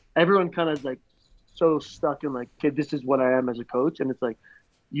 Everyone kind of like so stuck in like, okay, this is what I am as a coach, and it's like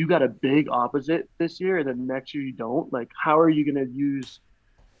you got a big opposite this year, and then next year you don't. Like, how are you gonna use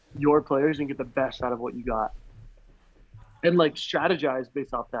your players and get the best out of what you got? And like strategize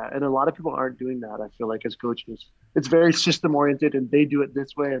based off that. And a lot of people aren't doing that, I feel like, as coaches. It's very system oriented and they do it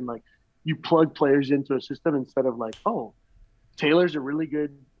this way, and like you plug players into a system instead of like, oh, Taylor's a really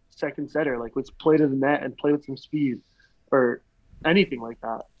good second setter. Like let's play to the net and play with some speed or anything like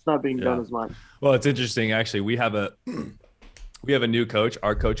that. It's not being done as much. Well, it's interesting actually. We have a new coach.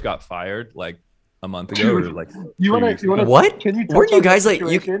 Our coach got fired like a month ago or like You 3 wanna weeks ago. What? Can you touch Weren't you on that guys like you?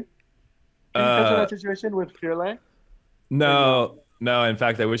 situation? Can you touch on that situation with Firle? No. In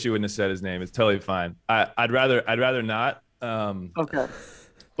fact, I wish you wouldn't have said his name. It's totally fine. I'd rather not. Okay.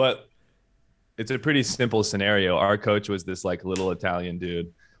 But it's a pretty simple scenario. Our coach was this like little Italian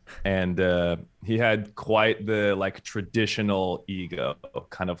dude, and he had quite the like traditional ego,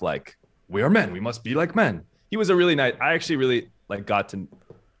 kind of like we are men, we must be like men. He was a really nice. I actually really like got to.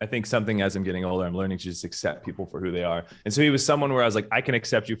 I think something as I'm getting older, I'm learning to just accept people for who they are. And so he was someone where I was like, I can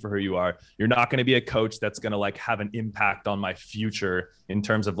accept you for who you are. You're not going to be a coach that's going to like have an impact on my future in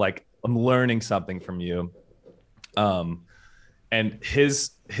terms of like, I'm learning something from you. And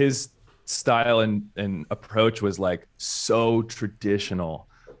his style and approach was like so traditional.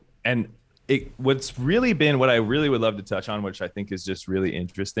 And what's really been, what I really would love to touch on, which I think is just really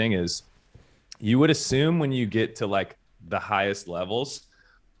interesting, is you would assume when you get to like the highest levels,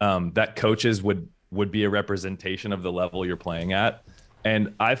 that coaches would be a representation of the level you're playing at.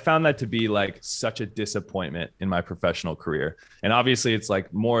 And I found that to be like such a disappointment in my professional career. And obviously it's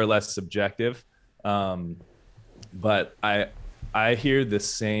like more or less subjective. But I hear the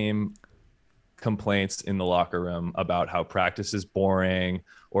same complaints in the locker room about how practice is boring,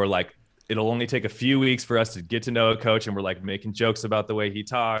 or like it'll only take a few weeks for us to get to know a coach and we're like making jokes about the way he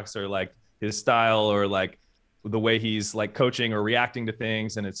talks or like his style or like the way he's like coaching or reacting to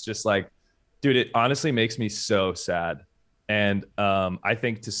things. And it's just like, dude, it honestly makes me so sad. And I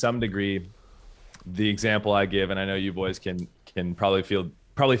think to some degree, the example I give, and I know you boys can probably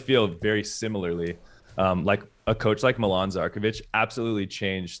feel very similarly, like a coach like Milan Zarkovic absolutely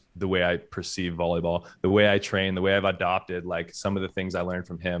changed the way I perceive volleyball, the way I train, the way I've adopted like some of the things I learned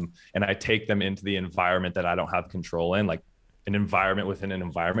from him, and I take them into the environment that I don't have control in, like an environment within an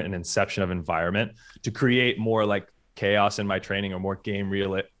environment, an inception of environment, to create more like chaos in my training or more game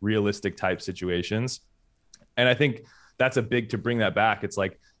realistic type situations. And I think that's to bring that back. It's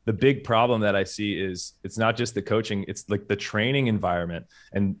like the big problem that I see is it's not just the coaching, it's like the training environment.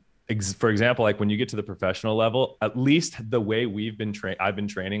 And for example, like when you get to the professional level, at least the way I've been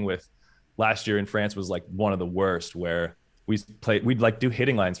training with last year in France was like one of the worst, where we'd like do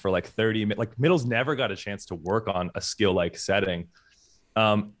hitting lines for like 30 minutes. Like middles never got a chance to work on a skill like setting.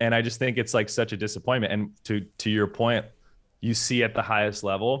 And I just think it's like such a disappointment. And to your point, you see at the highest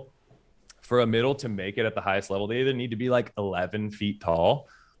level, for a middle to make it at the highest level, they either need to be like 11 feet tall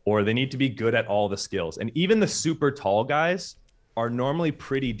or they need to be good at all the skills. And even the super tall guys are normally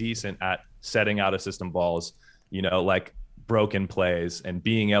pretty decent at setting out of system balls, you know, like broken plays and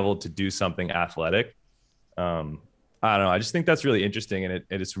being able to do something athletic. I don't know. I just think that's really interesting. And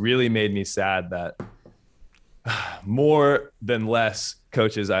it's really made me sad that more than less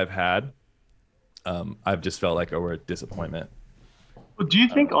coaches I've had, I've just felt like were a disappointment. Do you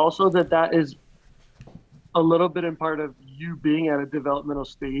think also that is a little bit in part of you being at a developmental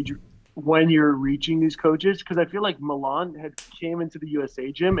stage when you're reaching these coaches? Because I feel like Milan had came into the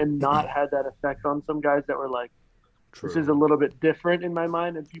USA gym and not had that effect on some guys that were like, this is a little bit different in my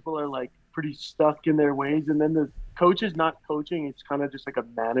mind, and people are like pretty stuck in their ways. And then the coach is not coaching; it's kind of just like a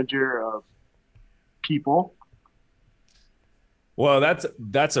manager of people. Well,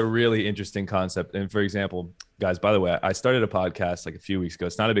 that's a really interesting concept. And for example, guys, by the way, I started a podcast like a few weeks ago.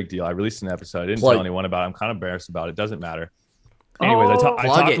 It's not a big deal. I released an episode. I didn't tell anyone about it. I'm kind of embarrassed about it. It doesn't matter.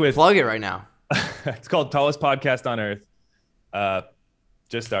 Anyways, plug it right now. It's called Tallest Podcast on Earth.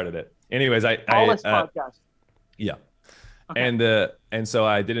 Just started it. Anyways, Tallest podcast. Yeah. Okay. And so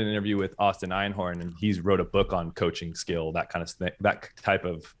I did an interview with Austin Einhorn, and he's wrote a book on coaching skill, that kind of thing, that type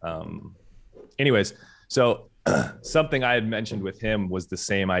of anyways, so something I had mentioned with him was the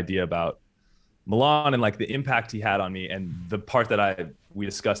same idea about Milan and like the impact he had on me. And the part that we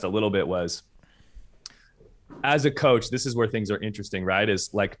discussed a little bit was, as a coach, this is where things are interesting, right?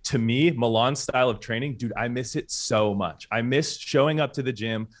 Is like, to me, Milan's style of training, dude, I miss it so much. I miss showing up to the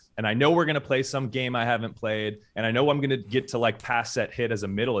gym and I know we're going to play some game I haven't played. And I know I'm going to get to like pass set hit as a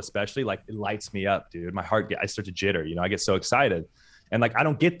middle, especially. Like it lights me up, dude. My heart, I start to jitter, you know, I get so excited. And like, I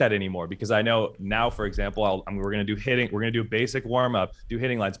don't get that anymore because I know now, for example, we're going to do hitting. We're going to do a basic warm up, do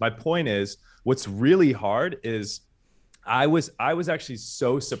hitting lines. My point is, what's really hard is I was actually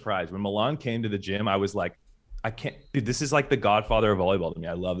so surprised when Milan came to the gym. I was like, dude, this is like the godfather of volleyball to me.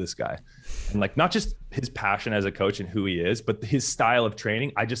 I love this guy. And like, not just his passion as a coach and who he is, but his style of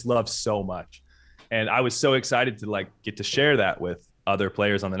training, I just love so much. And I was so excited to like get to share that with other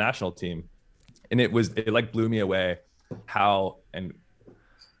players on the national team. And it like blew me away how, and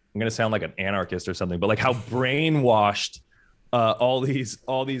I'm going to sound like an anarchist or something, but like how brainwashed all these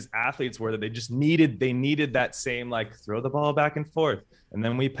athletes were, that they needed that same, like, throw the ball back and forth and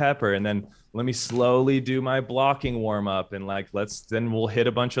then we pepper and then let me slowly do my blocking warm up and like then we'll hit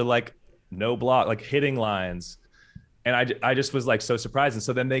a bunch of like no block, like hitting lines. And I just was like so surprised. And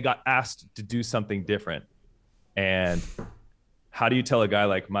so then they got asked to do something different. And how do you tell a guy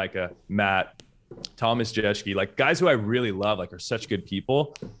like Micah, Matt, Thomas Jeschke, like guys who I really love, like are such good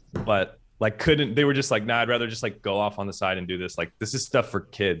people, but like they were just like, nah, I'd rather just like go off on the side and do this. Like, this is stuff for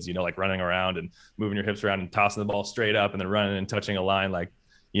kids, you know, like running around and moving your hips around and tossing the ball straight up and then running and touching a line, like,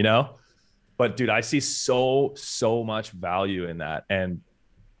 you know. But dude, I see so much value in that. And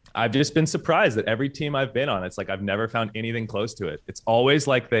I've just been surprised that every team I've been on, it's like I've never found anything close to it. It's always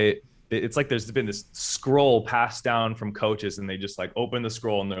like they it's like there's been this scroll passed down from coaches, and they just like open the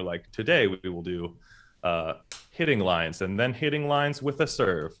scroll and they're like, today we will do hitting lines and then hitting lines with a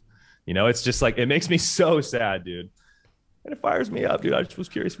serve. You know, it's just like, it makes me so sad, dude. And it fires me up, dude. I just was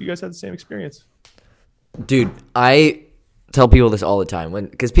curious if you guys had the same experience. Dude, I tell people this all the time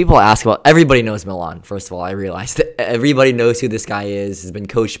because people ask about, everybody knows Milan. First of all, I realized that everybody knows who this guy is, has been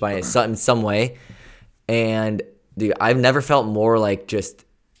coached by in some way. And dude, I've never felt more like just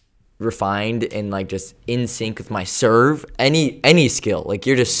refined and like just in sync with my serve, any skill. Like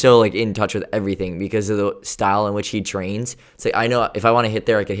you're just so like in touch with everything because of the style in which he trains. It's like I know if I want to hit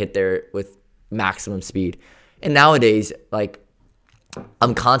there, I could hit there with maximum speed. And nowadays, like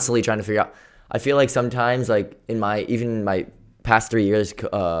I'm constantly trying to figure out. I feel like sometimes like in my past 3 years,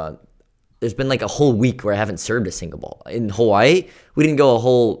 there's been like a whole week where I haven't served a single ball. In Hawaii, we didn't go a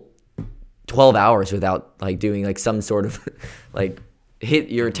whole 12 hours without like doing like some sort of like hit.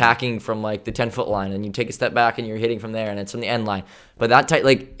 You're attacking from like the 10-foot line and you take a step back and you're hitting from there and it's from the end line. But that type,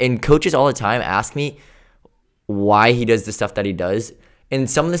 like, and coaches all the time ask me why he does the stuff that he does. And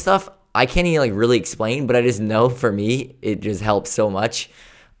some of the stuff I can't even like really explain, but I just know for me, it just helps so much.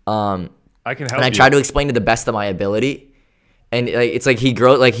 I can help and I try to explain to the best of my ability. And like, it's like he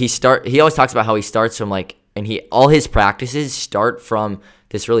always talks about how he starts from like, and all his practices start from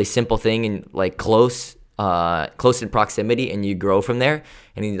this really simple thing and like close in proximity, and you grow from there.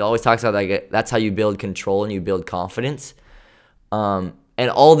 And he always talks about like that's how you build control and you build confidence. And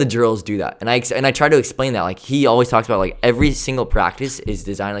all the drills do that. And I try to explain that. Like he always talks about like every single practice is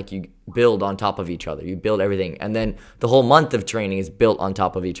designed like you build on top of each other. You build everything. And then the whole month of training is built on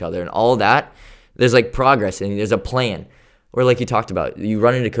top of each other. And all that, there's like progress and there's a plan. Or like you talked about, you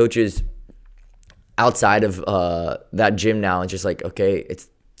run into coaches outside of that gym now. It's just like, okay, it's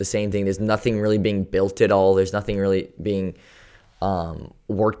the same thing. There's nothing really being built at all. There's nothing really being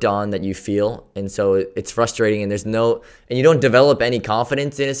worked on that you feel. And so it's frustrating, and you don't develop any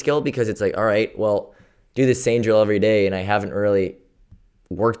confidence in a skill because it's like, all right, well, do the same drill every day. And I haven't really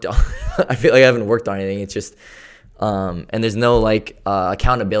worked on, I feel like I haven't worked on anything. It's just, and there's no like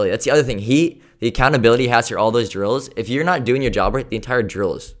accountability. That's the other thing. The accountability he has for all those drills. If you're not doing your job right, the entire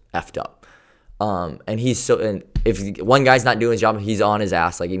drill is effed up. And if one guy's not doing his job, he's on his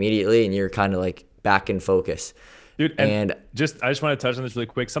ass like immediately, and you're kind of like back in focus. Dude, and I just want to touch on this really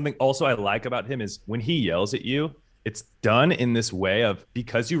quick. Something also I like about him is when he yells at you, it's done in this way of,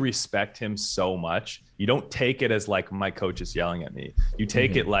 because you respect him so much, you don't take it as like my coach is yelling at me. You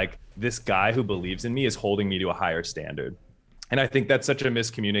take it like this guy who believes in me is holding me to a higher standard. And I think that's such a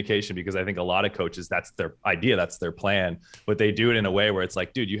miscommunication, because I think a lot of coaches, that's their idea, that's their plan, but they do it in a way where it's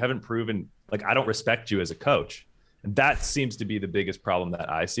like, dude, you haven't proven, like, I don't respect you as a coach. And that seems to be the biggest problem that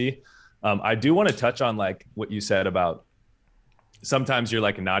I see. I do want to touch on like what you said about sometimes you're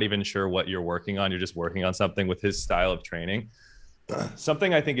like not even sure what you're working on. You're just working on something with his style of training.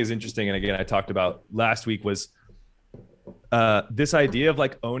 Something I think is interesting, and again, I talked about last week, was this idea of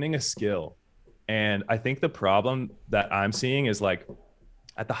like owning a skill. And I think the problem that I'm seeing is like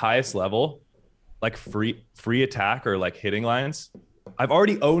at the highest level, like free attack or like hitting lines, I've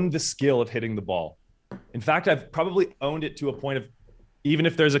already owned the skill of hitting the ball. In fact, I've probably owned it to a point of even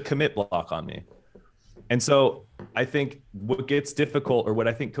if there's a commit block on me. And so I think what gets difficult, or what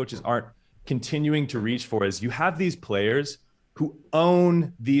I think coaches aren't continuing to reach for, is you have these players who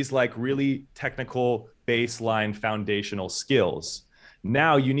own these like really technical baseline foundational skills.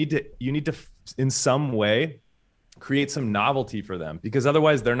 Now you need to in some way create some novelty for them, because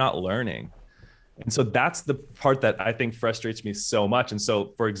otherwise they're not learning. And so that's the part that I think frustrates me so much. And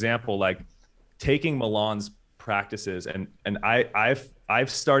so, for example, like taking Milan's practices, and I've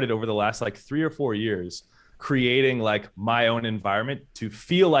started over the last like 3 or 4 years creating like my own environment to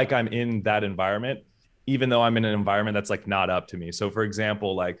feel like I'm in that environment, even though I'm in an environment that's like not up to me. So for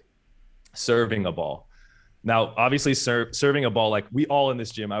example, like serving a ball. Now, obviously serving a ball, like we all in this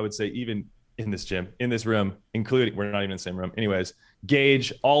gym, I would say even in this gym, in this room, including, we're not even in the same room. Anyways,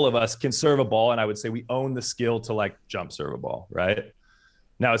 Gage, all of us can serve a ball. And I would say we own the skill to like jump serve a ball, right?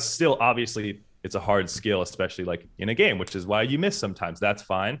 Now it's still, obviously it's a hard skill, especially like in a game, which is why you miss sometimes. That's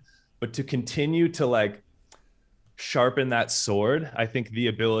fine. But to continue to like sharpen that sword, I think the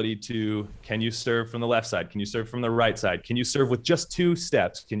ability to, can you serve from the left side? Can you serve from the right side? Can you serve with just 2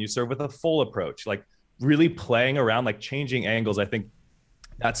 steps? Can you serve with a full approach? Like really playing around, like changing angles. I think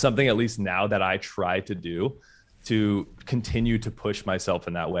that's something, at least now, that I try to do to continue to push myself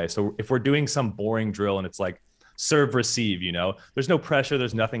in that way. So if we're doing some boring drill and it's like serve, receive, you know, there's no pressure,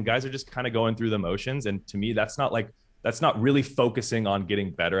 there's nothing. Guys are just kind of going through the motions. And to me, that's not really focusing on getting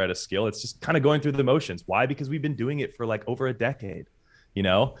better at a skill. It's just kind of going through the motions. Why? Because we've been doing it for like over a decade. you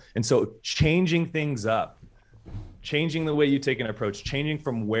know? And so changing things up, changing the way you take an approach, changing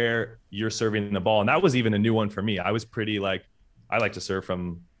from where you're serving the ball. And that was even a new one for me. I was pretty like, I like to serve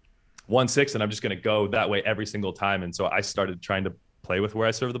from 1-6 and I'm just going to go that way every single time. And so I started trying to play with where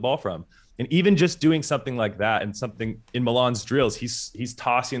I serve the ball from. And even just doing something like that and something in Milan's drills, he's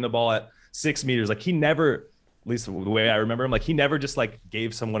tossing the ball at 6 meters. Like he never, at least the way I remember him, like he never just like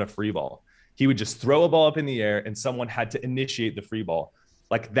gave someone a free ball. He would just throw a ball up in the air and someone had to initiate the free ball.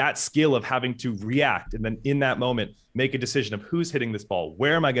 Like that skill of having to react and then in that moment make a decision of who's hitting this ball,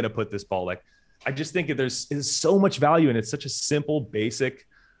 where am I going to put this ball? Like I just think there's so much value and it's such a simple, basic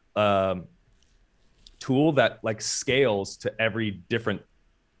tool that like scales to every different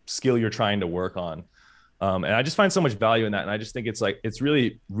skill you're trying to work on. And I just find so much value in that. And I just think it's like, it's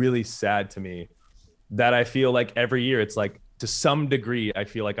really, really sad to me that I feel like every year it's like to some degree, I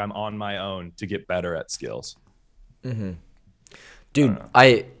feel like I'm on my own to get better at skills. Mm-hmm. Dude,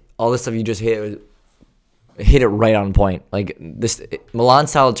 all this stuff you just hit it right on point. Like this Milan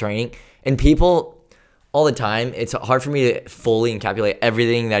style training, and people all the time, it's hard for me to fully encapsulate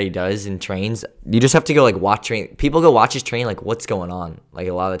everything that he does and trains. You just have to go like watch train. People go watch his train, like what's going on, like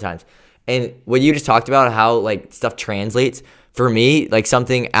a lot of the times. And what you just talked about, how like stuff translates for me, like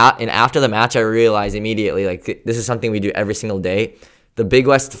something and after the match, I realized immediately like this is something we do every single day. The Big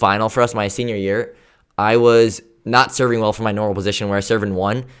West final for us, my senior year, I was not serving well for my normal position where I serve in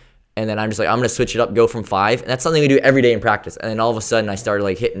 1. And then I'm just like, I'm going to switch it up, go from 5. And that's something we do every day in practice. And then all of a sudden I started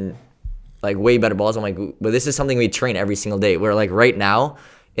like hitting like way better balls. I'm like, but this is something we train every single day. Where like right now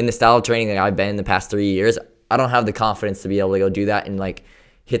in the style of training that I've been in the past 3 years, I don't have the confidence to be able to go do that and like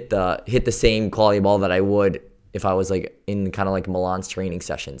hit the same quality ball that I would if I was like in kind of like Milan's training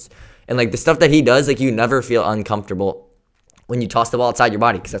sessions. And like the stuff that he does, like you never feel uncomfortable when you toss the ball outside your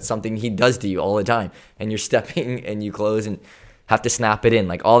body, because that's something he does to you all the time. And you're stepping and you close and have to snap it in.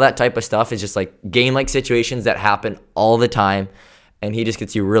 Like all that type of stuff is just like game-like situations that happen all the time. And he just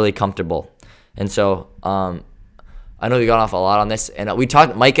gets you really comfortable. And so I know we got off a lot on this. And we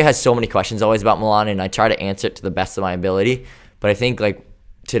talked, Micah has so many questions always about Milan, and I try to answer it to the best of my ability. But I think like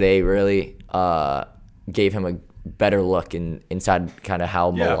today really gave him a better look inside kind of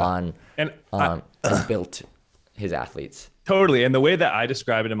how Milan has built his athletes. Totally. And the way that I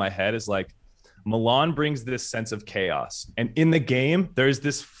describe it in my head is like Milan brings this sense of chaos. And in the game, there's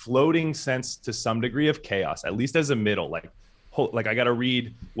this floating sense to some degree of chaos, at least as a middle. Like I got to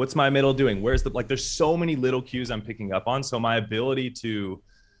read, what's my middle doing? Where's the, like, there's so many little cues I'm picking up on. So my ability to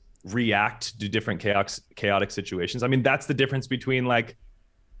react to different chaotic situations. I mean, that's the difference between like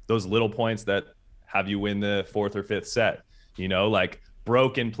those little points that have you win the 4th or 5th set, you know, like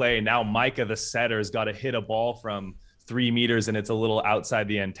broken play. Now Micah, the setter, has got to hit a ball from 3 meters and it's a little outside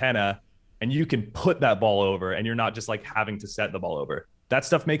the antenna, and you can put that ball over and you're not just like having to set the ball over. That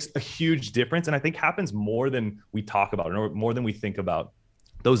stuff makes a huge difference. And I think happens more than we talk about or more than we think about.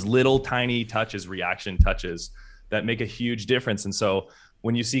 Those little tiny touches, reaction touches that make a huge difference. And so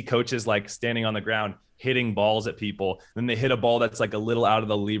when you see coaches like standing on the ground, hitting balls at people, then they hit a ball that's like a little out of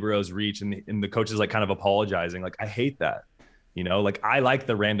the libero's reach and the coach is like kind of apologizing. Like, I hate that. You know, like I like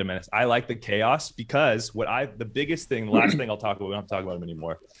the randomness. I like the chaos, because the biggest thing, the last thing I'll talk about, we don't have to talk about him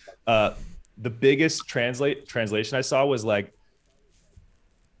anymore. The biggest translation I saw was like,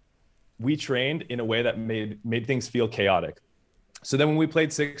 we trained in a way that made things feel chaotic. So then when we played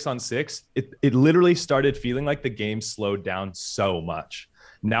 6-on-6, it literally started feeling like the game slowed down so much.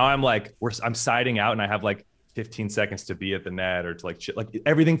 Now I'm like, I'm siding out and I have like 15 seconds to be at the net or to like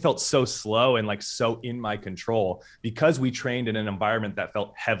everything felt so slow and like so in my control, because we trained in an environment that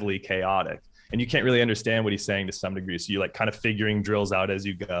felt heavily chaotic. And you can't really understand what he's saying to some degree. So you're like kind of figuring drills out as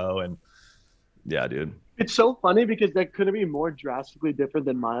you go. And yeah, dude. It's so funny because that couldn't be more drastically different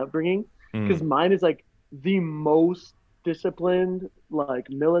than my upbringing, because mine is like the most disciplined, like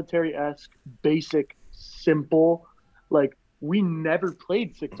military-esque, basic, simple. Like we never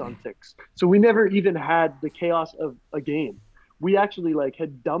played 6-on-6, so we never even had the chaos of a game. We actually like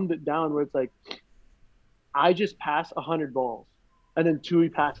had dumbed it down where it's like, I just pass 100 balls, and then Tui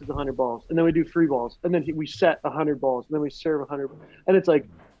passes 100 balls, and then we do free balls, and then we set 100 balls, and then we serve 100. And it's like,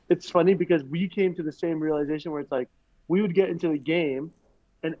 it's funny because we came to the same realization where it's like we would get into the game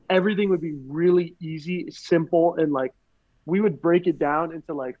and everything would be really easy, simple, and like we would break it down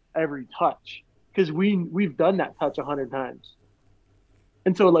into like every touch, because we've done that touch 100 times.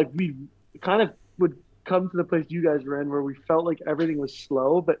 And so like we kind of would come to the place you guys were in where we felt like everything was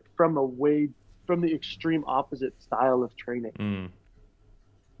slow, but from the extreme opposite style of training,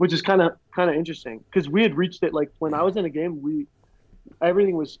 which is kind of interesting, because we had reached it. Like when I was in a game,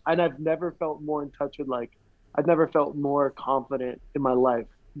 everything was, and I've never felt more in touch with like I've never felt more confident in my life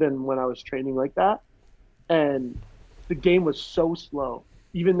than when I was training like that. And the game was so slow.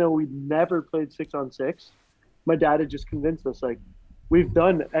 Even though we never played 6-on-6, my dad had just convinced us like we've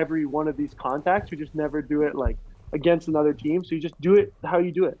done every one of these contacts. We just never do it like against another team. So you just do it how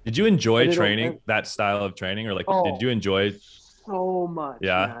you do it. Did you enjoy And training that style of training, or like Oh, did you enjoy? so much,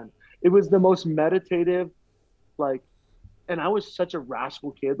 Yeah. man. It was the most meditative, like, and I was such a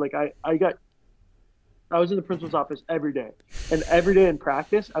rascal kid. Like I was in the principal's office every day, and every day in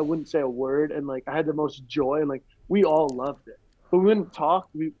practice, I wouldn't say a word, and like I had the most joy, and like we all loved it. But we wouldn't talk.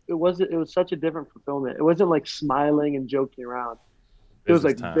 It was such a different fulfillment. It wasn't like smiling and joking around. It was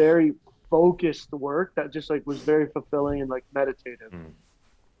like Business time. very focused work that just like was very fulfilling and like meditative.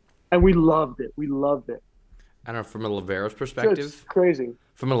 And we loved it. We loved it. I don't know, from a Libero's So perspective. it's crazy.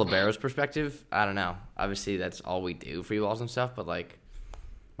 From a Libero's perspective, I don't know. Obviously, that's all we do, free balls and stuff. But like,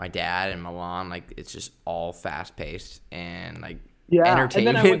 my dad and Milan, like, it's just all fast paced and like Yeah. And then I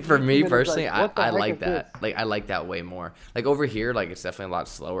entertainment went for 15 me minutes, personally. like, what the I heck like is that. this? Like, I like that way more. Like over here, like it's definitely a lot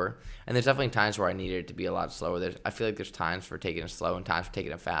slower. And there's definitely times where I needed it to be a lot slower. I feel like there's times for taking it slow and times for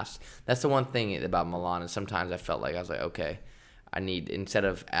taking it fast. That's the one thing about Milan. Is sometimes I felt like I was like, okay, I need, instead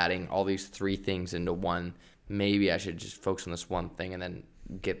of adding all these three things into one, maybe I should just focus on this one thing and then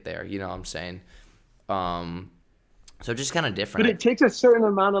get there. You know what I'm saying? So just kind of different. But it takes a certain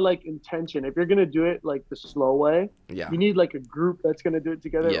amount of like intention. If you're gonna do it like the slow way, Yeah. you need like a group that's gonna do it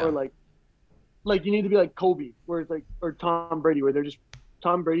together, Yeah. or like you need to be like Kobe, where it's like, or Tom Brady, where they're just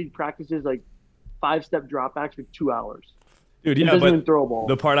Tom Brady practices like 5-step dropbacks for 2 hours. Dude, He yeah, doesn't even but throw a ball.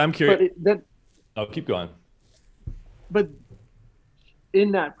 the part I'm but curious. then, Oh, keep going. but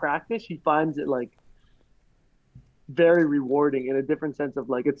in that practice, he finds it like very rewarding in a different sense of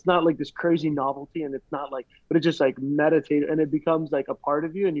like it's not like this crazy novelty, and it's not like, but it's just like meditate, and it becomes like a part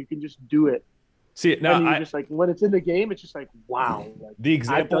of you, and you can just do it. See, now And you just like when it's in the game, it's just like wow, like, the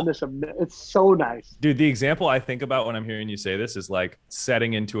I've done example, this. It's so nice. dude, the example I think about when I'm hearing you say this is like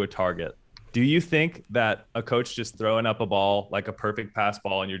setting into a target. Do you think that a coach just throwing up a ball, like a perfect pass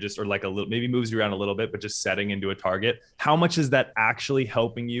ball, and you're just, or like a little, maybe moves you around a little bit, but just setting into a target, how much is that actually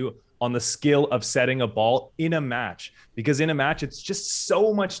helping you on the skill of setting a ball in a match? Because in a match, it's just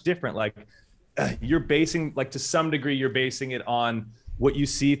so much different. Like you're basing, like to some degree, you're basing it on what you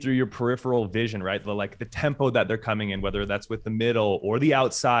see through your peripheral vision, right? Like the tempo that they're coming in, whether that's with the middle or the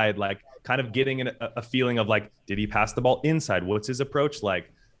outside, like kind of getting a feeling of like, did he pass the ball inside? What's his approach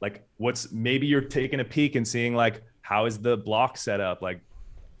like? Like what's, maybe you're taking a peek and seeing like, how is the block set up? Like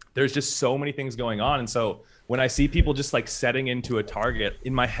there's just so many things going on. And so when I see people just like setting into a target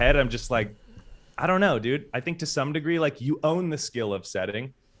in my head, I'm just like, I don't know, dude. I think to some degree, like you own the skill of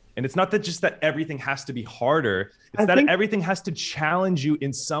setting. And it's not that just that everything has to be harder. It's that everything has to challenge you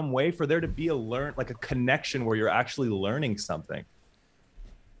in some way for there to be like a connection where you're actually learning something.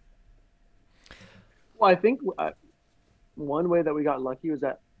 Well, I think one way that we got lucky was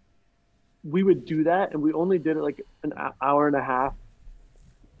that we would do that, and we only did it like an hour and a half,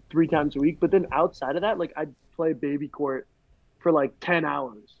 3 times a week. But then outside of that, like I'd play baby court for like 10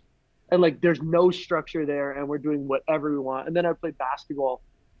 hours, and like there's no structure there, and we're doing whatever we want. And then I'd play basketball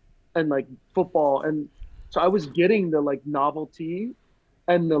and like football, and so I was getting the like novelty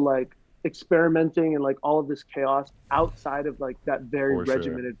and the like experimenting and like all of this chaos outside of like that very For sure.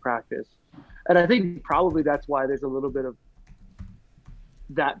 regimented practice. And I think probably that's why there's a little bit of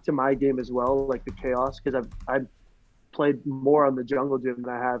that to my game as well, like the chaos, because I've played more on the jungle gym than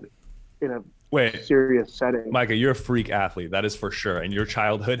I have in a Wait, serious setting. Micah, you're a freak athlete. That is for sure. And your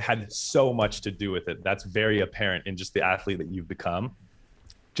childhood had so much to do with it. That's very apparent in just the athlete that you've become.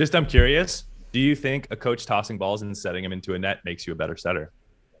 Just, I'm curious, do you think a coach tossing balls and setting them into a net makes you a better setter?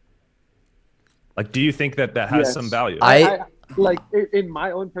 Like, do you think that has Yes. some value? I like in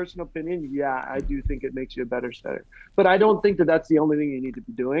my own personal opinion, yeah, I do think it makes you a better setter. But I don't think that that's the only thing you need to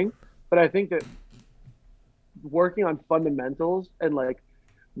be doing. But I think that working on fundamentals and like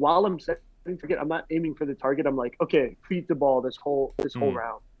while I'm setting target, I'm not aiming for the target. I'm like, okay, feed the ball this whole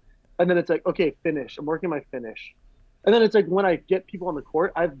round, and then it's like, okay, finish. I'm working my finish, and then it's like when I get people on the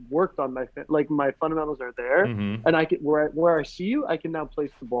court, I've worked on my fundamentals are there, and I can where I see you, I can now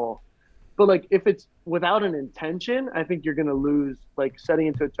place the ball. But like if it's without an intention, I think you're gonna lose. Like setting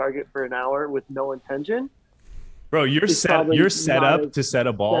into a target for an hour with no intention. Bro, you're It's set probably up not to set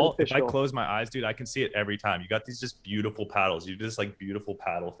a ball. If I beneficial. close my eyes, dude, I can see it every time. You got these just beautiful paddles. You do this like beautiful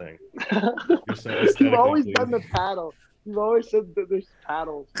paddle thing. You're so You've aesthetically always pleasing. done the paddle. You've always said that there's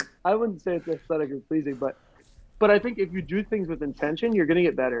paddles. I wouldn't say it's aesthetically pleasing, but I think if you do things with intention, you're gonna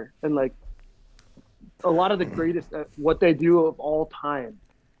get better. And like a lot of the greatest, what they do of all time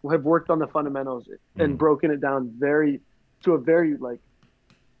have worked on the fundamentals and broken it down to a very like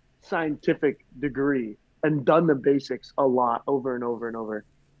scientific degree and done the basics a lot over and over and over.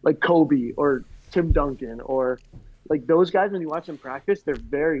 Like Kobe or Tim Duncan or like those guys, when you watch them practice, they're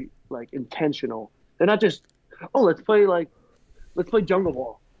very like intentional. They're not just, oh, let's play jungle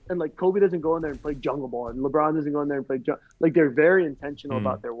ball. And like Kobe doesn't go in there and play jungle ball, and LeBron doesn't go in there and play like they're very intentional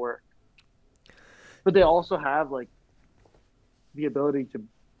about their work. But they also have like the ability to,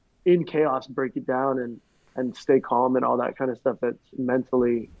 in chaos, break it down and stay calm and all that kind of stuff that's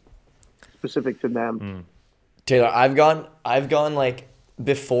mentally specific to them. Taylor, I've gone like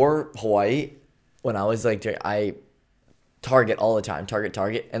before Hawaii when I was like I target all the time,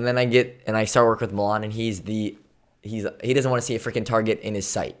 target, and then I start work with Milan, and he doesn't want to see a freaking target in his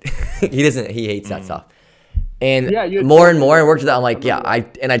sight. He hates that stuff. And more and more I worked with that. I'm like,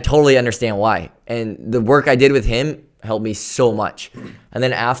 I totally understand why. And the work I did with him helped me so much. And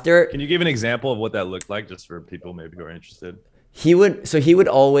then after, can you give an example of what that looked like, just for people maybe who are interested? He would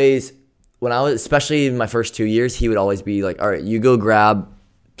always, when I was, especially in my first 2 years, he would always be like, all right, you go grab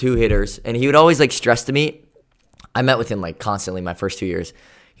 2 hitters. And he would always like stress to me. I met with him like constantly my first 2 years.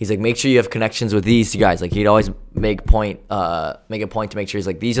 He's like, make sure you have connections with these guys. Like he'd always make a point to make sure he's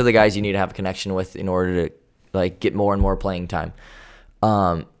like, these are the guys you need to have a connection with in order to like get more and more playing time.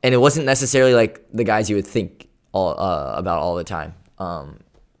 And it wasn't necessarily like the guys you would think about all the time.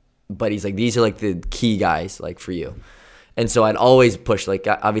 But he's like, these are like the key guys like for you. And so I'd always push, like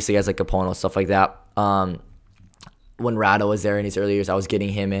obviously guys like Capono, stuff like that. When Rado was there in his early years, I was getting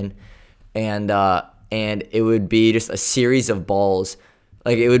him in, and it would be just a series of balls.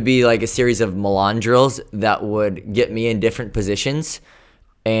 Like it would be like a series of Milan drills that would get me in different positions,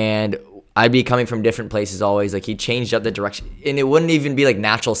 and I'd be coming from different places always. Like he changed up the direction, and it wouldn't even be like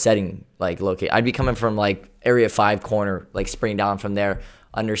natural setting, like locate. I'd be coming from like area 5 corner, like spring down from there,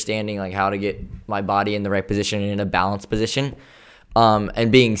 understanding like how to get my body in the right position and in a balanced position,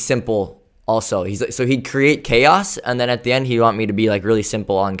 and being simple also. He's like, so he'd create chaos, and then at the end he'd want me to be like really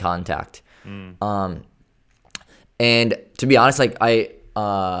simple on contact. And to be honest, like I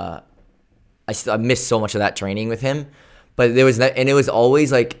missed so much of that training with him, but there was that, and it was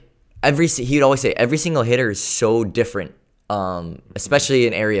always like he'd always say every single hitter is so different, especially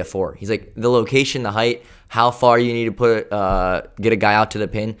in area 4. He's like the location, the height, how far you need to get a guy out to the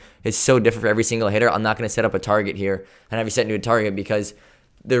pin is so different for every single hitter. I'm not going to set up a target here and have you set into a target, because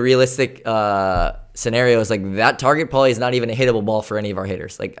the realistic scenario is like that target probably is not even a hittable ball for any of our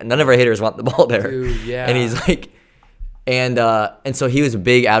hitters. Like none of our hitters want the ball there. Dude, yeah. And he's like, and so he was a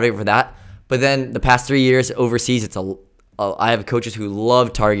big advocate for that. But then the past 3 years overseas, I have coaches who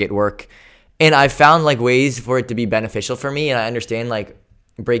love target work, and I found like ways for it to be beneficial for me. And I understand like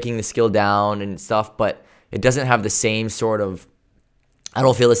breaking the skill down and stuff, but it doesn't have the same sort of, I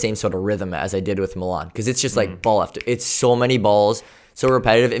don't feel the same sort of rhythm as I did with Milan, because it's just like ball after, it's so many balls, so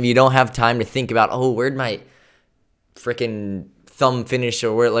repetitive. If you don't have time to think about, oh, where'd my freaking thumb finish,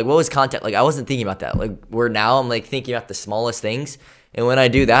 or where, like what was contact, like I wasn't thinking about that. Like where now I'm like thinking about the smallest things, and when I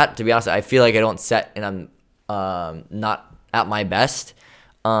do that, to be honest, I feel like I don't set, and I'm not at my best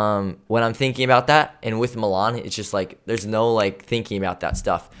when I'm thinking about that. And with Milan, it's just like there's no like thinking about that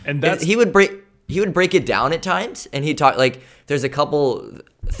stuff. And that's, he would break it down at times, and he'd talk like there's a couple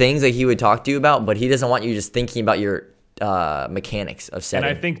things that he would talk to you about, but he doesn't want you just thinking about your mechanics of setting.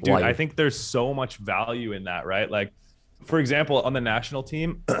 And I think, dude, I think there's so much value in that, right? Like, for example, on the national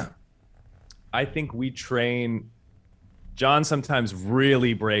team, I think we train. John sometimes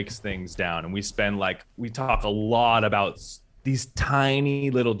really breaks things down, and we talk a lot about these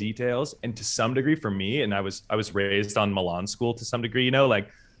tiny little details. And to some degree, for me, and I was raised on Milan school to some degree, like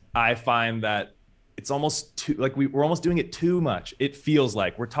I find that it's almost too, like we're almost doing it too much. It feels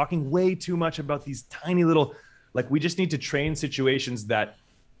like we're talking way too much about these tiny little, like we just need to train situations that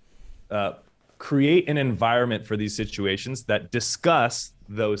create an environment for these situations that discuss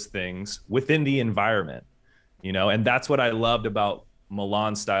those things within the environment, and that's what I loved about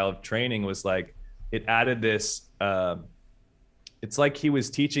Milan's style of training, was like it added this, it's like he was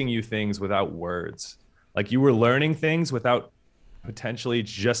teaching you things without words. Like you were learning things without potentially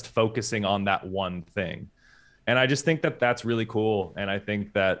just focusing on that one thing. And I just think that that's really cool. And I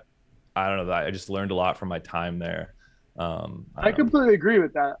think that, I don't know, that I just learned a lot from my time there. I completely agree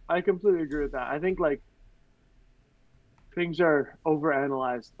with that. I think like things are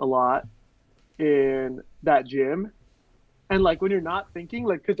overanalyzed a lot in that gym. And like when you're not thinking,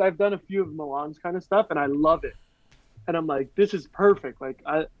 like, cause I've done a few of Milan's kind of stuff and I love it. And I'm like, this is perfect. Like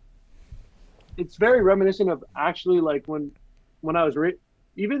it's very reminiscent of actually like when I was,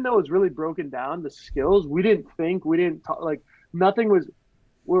 even though it's really broken down, the skills, we didn't talk, like nothing was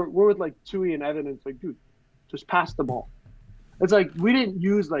we're with like Tui and Evan, and it's like, dude, just pass the ball. It's like we didn't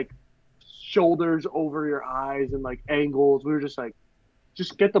use like shoulders over your eyes and like angles. We were just like,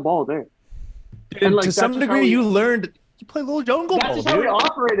 just get the ball there. And like, to some that's just degree, how you learned you play a little jungle That's ball, just how we dude.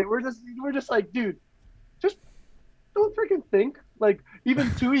 operated. We're just like, dude, just don't freaking think. Like even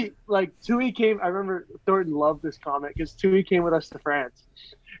Tui came. I remember Thornton loved this comment because Tui came with us to France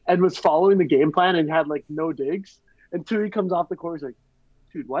and was following the game plan and had like no digs. And Tui comes off the court, he's like,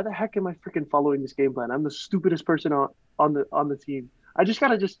 dude, why the heck am I freaking following this game plan? I'm the stupidest person on the team. I just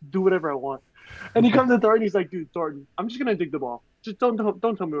gotta just do whatever I want. And he comes to Thornton, he's like, dude, Thornton, I'm just gonna dig the ball. Just don't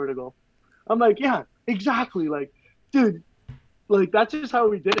tell me where to go. I'm like, yeah, exactly. Like, dude, like that's just how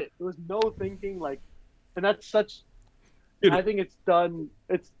we did it. There was no thinking, like, and that's such. Dude. I think it's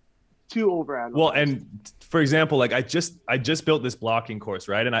too overanalyzed. Well, and for example, like I just built this blocking course,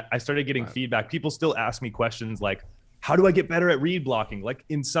 right? And I started getting feedback. People still ask me questions like, how do I get better at read blocking? Like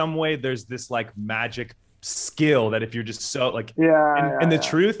in some way, there's this like magic skill that if you're just so like, and the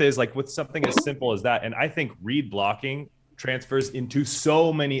truth is like with something as simple as that. And I think read blocking transfers into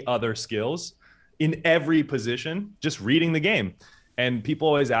so many other skills in every position, just reading the game. And people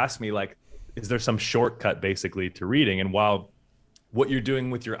always ask me like, is there some shortcut basically to reading? And while what you're doing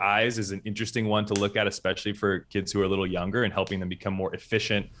with your eyes is an interesting one to look at, especially for kids who are a little younger and helping them become more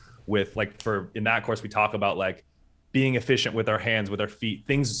efficient with like in that course, we talk about like being efficient with our hands, with our feet,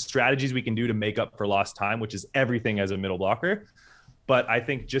 strategies we can do to make up for lost time, which is everything as a middle blocker. But I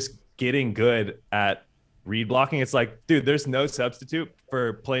think just getting good at read blocking, it's like, dude, there's no substitute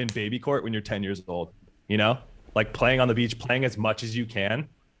for playing baby court when you're 10 years old, you know, like playing on the beach, playing as much as you can.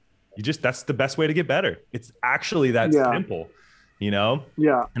 That's the best way to get better. It's actually that simple, you know?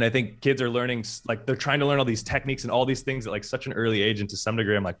 Yeah. And I think kids are learning, like they're trying to learn all these techniques and all these things at like such an early age. And to some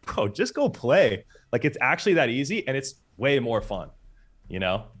degree, I'm like, bro, just go play. Like it's actually that easy and it's way more fun, you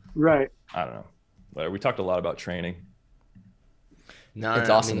know? Right. I don't know. But we talked a lot about training. No, It's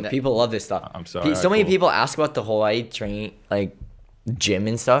no, awesome. I mean, People love this stuff. I'm sorry. So many Cool. people ask about the Hawaii training, like gym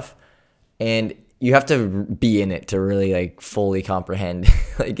and stuff, and you have to be in it to really like fully comprehend.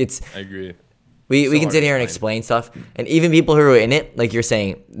 Like I agree. we So can hard sit to here and explain. explain stuff, and even people who are in it, like you're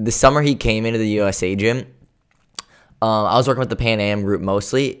saying, the summer he came into the USA gym, I was working with the Pan Am group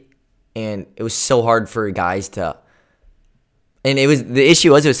mostly, and it was so hard for guys to. And the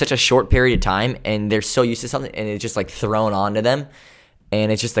issue was it was such a short period of time, and they're so used to something, and it's just like thrown onto them. And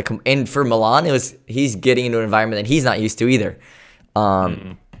it's just and for Milan, he's getting into an environment that he's not used to either.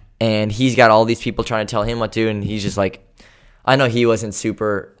 And he's got all these people trying to tell him what to do, and he's just like, I know he wasn't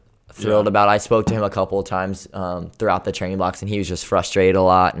super thrilled about it. I spoke to him a couple of times throughout the training blocks, and he was just frustrated a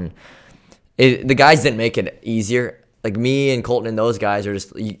lot. And the guys didn't make it easier. Like me and Colton and those guys are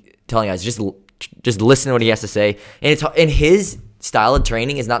just telling guys, just listen to what he has to say. And his style of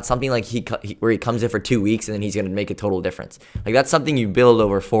training is not something like where he comes in for 2 weeks and then he's going to make a total difference. Like that's something you build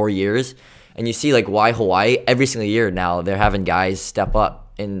over 4 years, and you see like why Hawaii every single year now they're having guys step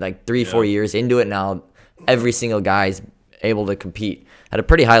up in like 3-4 years into it now. Every single guy's able to compete at a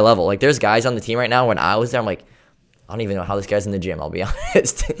pretty high level. Like there's guys on the team right now. When I was there, I'm like, I don't even know how this guy's in the gym. I'll be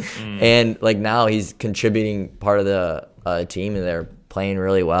honest. And like now he's contributing part of the team, and they're playing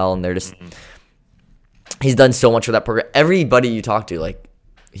really well, and they're just. He's done so much for that program. Everybody you talk to, like,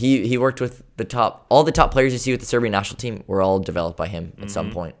 he worked with all the top players you see with the Serbian national team were all developed by him at some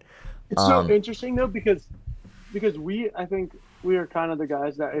point. It's so interesting though because I think we are kind of the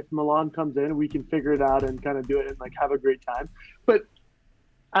guys that if Milan comes in, we can figure it out and kind of do it and like have a great time. But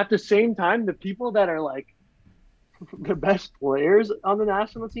at the same time, the people that are like the best players on the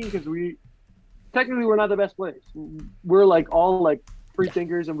national team, because we're not the best players. We're like all like free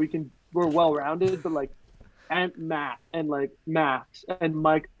thinkers and we're well rounded, but like. And Matt and like Max and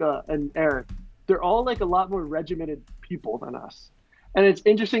Micah and Eric, they're all like a lot more regimented people than us. And it's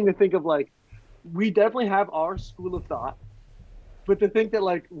interesting to think of like, we definitely have our school of thought, but to think that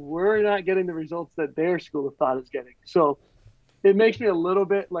like we're not getting the results that their school of thought is getting. So it makes me a little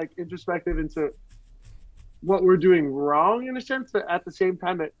bit like introspective into what we're doing wrong in a sense, but at the same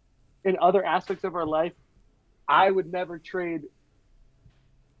time, in other aspects of our life, I would never trade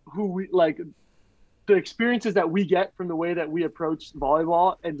the experiences that we get from the way that we approach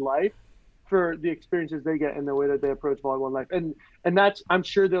volleyball and life for the experiences they get in the way that they approach volleyball and life. And that's, I'm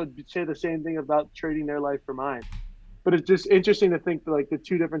sure they'll say the same thing about trading their life for mine. But it's just interesting to think like the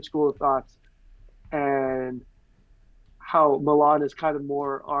two different school of thoughts and how Milan is kind of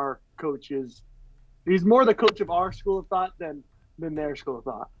more our coach is. He's more the coach of our school of thought than their school of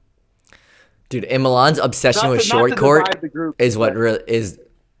thought. Dude, and Milan's obsession with short court is what really is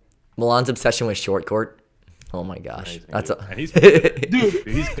Milan's obsession with short court Oh my gosh, Amazing, that's dude. a And he's good. Dude,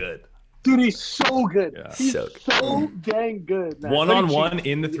 He's good. dude, he's so good. Yeah. He's So so dang good, man. One But he on one cheats.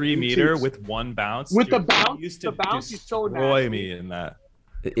 in the 3 He meter cheats. with one bounce. With the dude, he bounce, used the to bounce, he's so destroy nasty. me in that.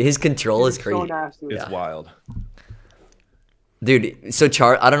 his control is He's crazy. so nasty. It's Yeah. wild. Dude, so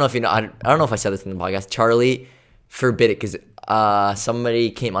I don't know if you know, I don't know if I said this in the podcast. Charlie forbid it because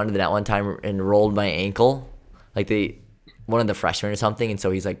somebody came under the net one time and rolled my ankle, like one of the freshmen or something, and so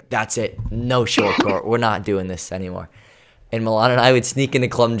he's like, "That's it, no short court. We're not doing this anymore." And Milan and I would sneak into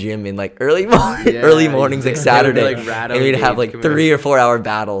Club Gym in like early mornings, like they would be Saturday, like, "Rado, and we'd have Gage, like come 3 here." or 4 hour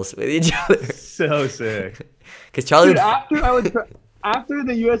battles with each other. So sick. Because Charlie Dude, would after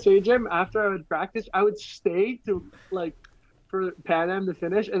the USA gym, after I would practice, I would stay to like for Pan Am to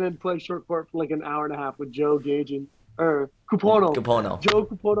finish, and then play short court for like an hour and a half with Joe Gage or Cupono. Joe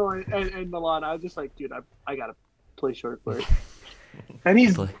Cupono and Milan. I was just like, dude, I gotta play short court. And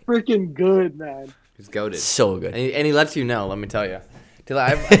he's freaking good, man. He's goated. so good. And he lets you know. Let me tell you.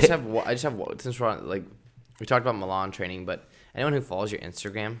 I just have since we're on, like we talked about Milan training, but anyone who follows your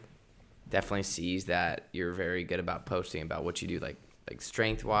Instagram definitely sees that you're very good about posting about what you do, like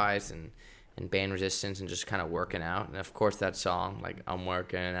strength wise and band resistance and just kind of working out. And of course that song, like I'm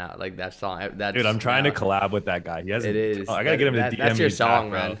working out, like that song. That's, Dude, I'm trying to collab with that guy. He has It is. I gotta get him to DM That's your me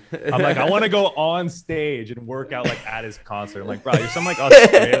song, back, bro. man. I'm like, I want to go on stage and work out like at his concert. I'm like, bro, you're some like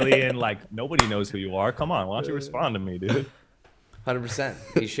Australian, like nobody knows who you are. Come on, why don't you respond to me, dude?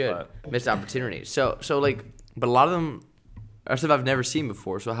 100%. He should. Missed opportunities. So like, but a lot of them are stuff I've never seen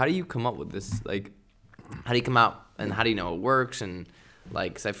before. So how do you come up with this? Like, how do you come out and how do you know it works? And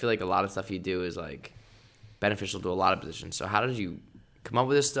like, cause I feel like a lot of stuff you do is like beneficial to a lot of positions. So how did you come up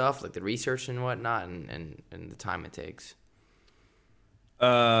with this stuff, like the research and whatnot, and the time it takes?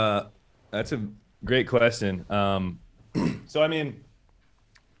 That's a great question. So I mean,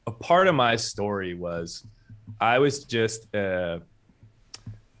 a part of my story was I was just a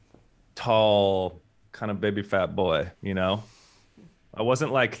tall, kind of baby fat boy, you know. I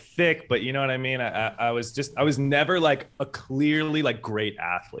wasn't like thick, but you know what I mean? I was never like a clearly like great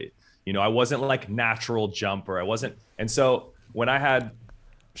athlete. You know, I wasn't like natural jumper. I wasn't. And so when I had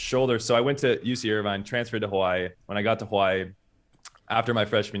shoulders, so I went to UC Irvine, transferred to Hawaii. When I got to Hawaii, after my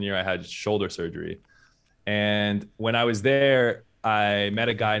freshman year, I had shoulder surgery. And when I was there, I met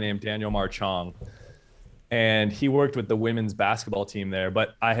a guy named Daniel Marchong. And he worked with the women's basketball team there.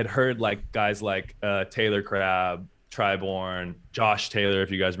 But I had heard like guys like Taylor Crabb, Triborn, Josh Taylor, if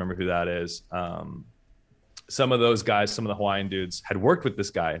you guys remember who that is. Some of those guys, some of the Hawaiian dudes had worked with this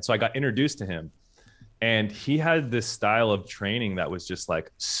guy. And so I got introduced to him. And he had this style of training that was just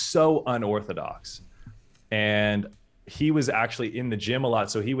like so unorthodox. And he was actually in the gym a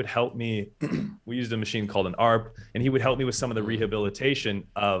lot. So he would help me. We used a machine called an ARP, and he would help me with some of the rehabilitation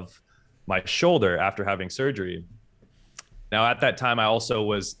of my shoulder after having surgery. Now, at that time, I also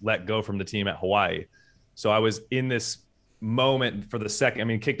was let go from the team at Hawaii. So I was in this moment for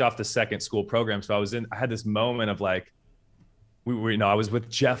the kicked off the second school program. So I had this moment of like, I was with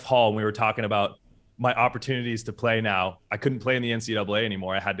Jeff Hall and we were talking about my opportunities to play now. I couldn't play in the NCAA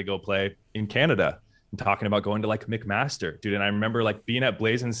anymore. I had to go play in Canada and talking about going to like McMaster, dude. And I remember like being at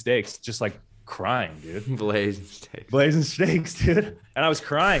Blazing Steaks, just like crying, dude. Blazing Steaks, dude. And I was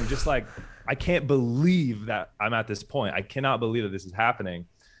crying, just like, I can't believe that I'm at this point. I cannot believe that this is happening.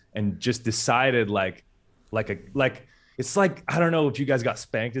 And just decided it's like, I don't know if you guys got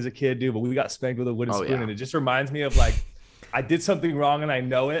spanked as a kid, dude, but we got spanked with a wooden spoon. Yeah. And it just reminds me of like, I did something wrong and I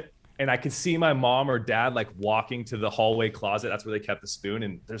know it. And I could see my mom or dad like walking to the hallway closet. That's where they kept the spoon.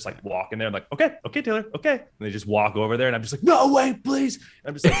 And they're just like walking there. I'm like, okay, Taylor, okay. And they just walk over there. And I'm just like, no, wait, please. And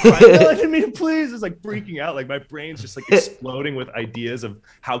I'm just like, crying, no, I didn't mean please. It's like freaking out. Like my brain's just like exploding with ideas of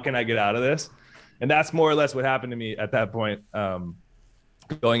how can I get out of this? And that's more or less what happened to me at that point.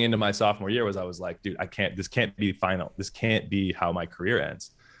 Going into my sophomore year I was like, dude, this can't be final. This can't be how my career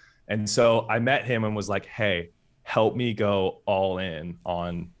ends. And so I met him and was like, hey, help me go all in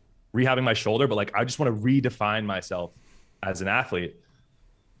on rehabbing my shoulder. But like, I just want to redefine myself as an athlete.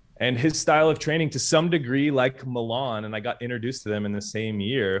 And his style of training to some degree, like Milan, and I got introduced to them in the same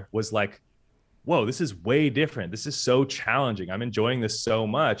year, was like, whoa, this is way different. This is so challenging. I'm enjoying this so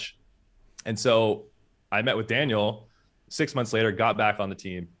much. And so I met with Daniel 6 months later, got back on the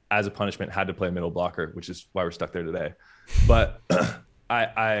team as a punishment, had to play middle blocker, which is why we're stuck there today. But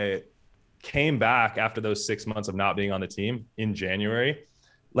I came back after those 6 months of not being on the team in January,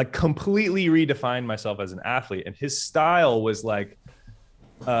 like completely redefined myself as an athlete. And his style was like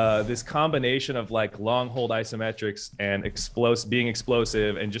this combination of like long hold isometrics and being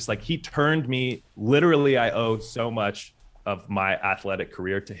explosive. And just like, he turned me, literally, I owe so much of my athletic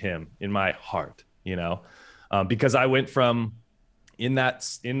career to him in my heart, you know? because I went from in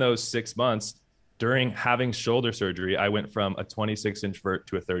those 6 months during having shoulder surgery, I went from a 26-inch vert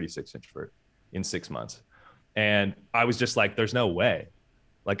to a 36-inch vert in 6 months. And I was just like, there's no way.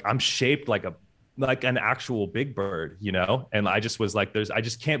 Like I'm shaped like an actual big bird, you know? And I just was like,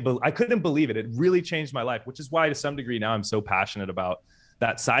 I couldn't believe it. It really changed my life, which is why to some degree now I'm so passionate about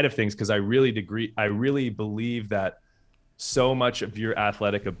that side of things. Cause I really believe that so much of your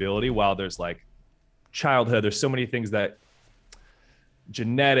athletic ability, while there's like childhood, there's so many things that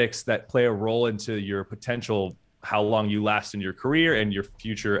genetics that play a role into your potential, how long you last in your career and your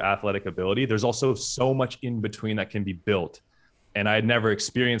future athletic ability. There's also so much in between that can be built. And I had never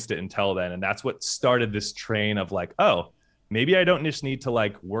experienced it until then. And that's what started this train of like, oh, maybe I don't just need to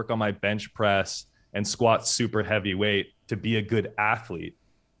like work on my bench press and squat super heavy weight to be a good athlete.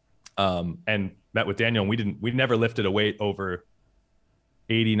 And met with Daniel, and we never lifted a weight over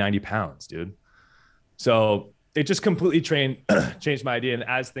 80, 90 pounds, dude. So it just completely changed my idea. And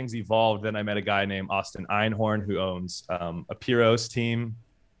as things evolved, then I met a guy named Austin Einhorn who owns a Pyros team.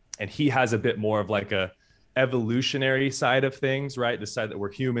 And he has a bit more of like a evolutionary side of things, right? The side that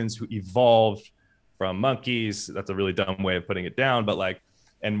we're humans who evolved from monkeys. That's a really dumb way of putting it down, but like,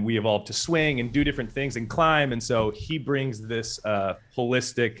 and we evolved to swing and do different things and climb. And so he brings this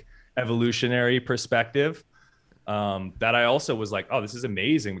holistic evolutionary perspective that I also was like, oh, this is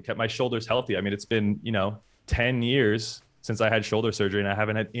amazing. We kept my shoulders healthy. I mean, it's been, 10 years since I had shoulder surgery and I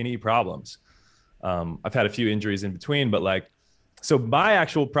haven't had any problems. I've had a few injuries in between, but like, so my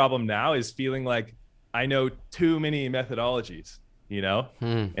actual problem now is feeling like I know too many methodologies,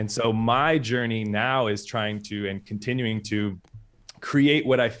 And so my journey now is trying to and continuing to create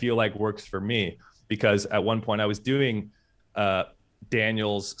what I feel like works for me. Because at one point I was doing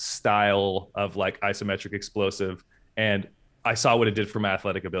Daniel's style of like isometric explosive, and I saw what it did for my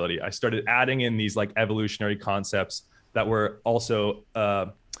athletic ability. I started adding in these like evolutionary concepts that were also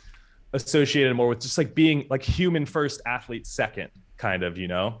associated more with just like being like human first, athlete second kind of,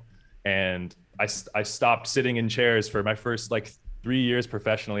 and I stopped sitting in chairs for my first like 3 years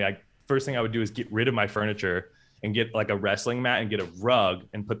professionally. First thing I would do is get rid of my furniture and get like a wrestling mat and get a rug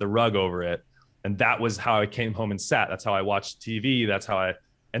and put the rug over it. And that was how I came home and sat. That's how I watched TV.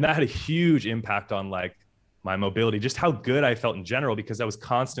 And that had a huge impact on like my mobility, just how good I felt in general, because I was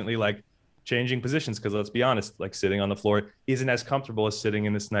constantly like changing positions. Cause let's be honest, like sitting on the floor isn't as comfortable as sitting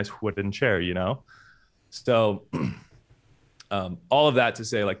in this nice wooden chair, So all of that to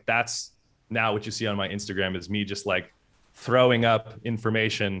say, like, that's now what you see on my Instagram is me just like throwing up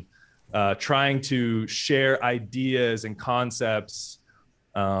information, trying to share ideas and concepts,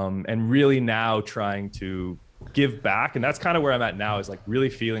 and really now trying to give back. And that's kind of where I'm at now, is like really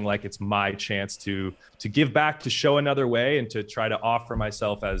feeling like it's my chance to give back, to show another way, and to try to offer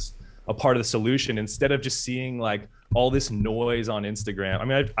myself as a part of the solution instead of just seeing like all this noise on Instagram. I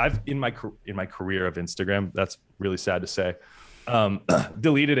mean, I've in my career of Instagram, that's really sad to say,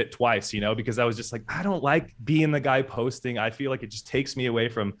 deleted it twice, because I was just like, I don't like being the guy posting. I feel like it just takes me away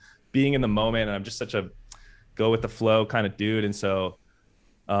from being in the moment. And I'm just such a go with the flow kind of dude. And so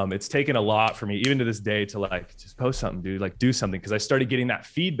it's taken a lot for me, even to this day, to like just post something, dude, like do something. Cause I started getting that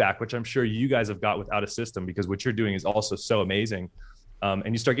feedback, which I'm sure you guys have got without a system, because what you're doing is also so amazing.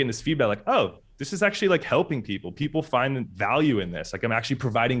 And you start getting this feedback like, oh, this is actually like helping people. People find value in this. Like I'm actually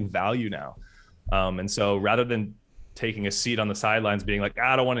providing value now. And so rather than taking a seat on the sidelines being like,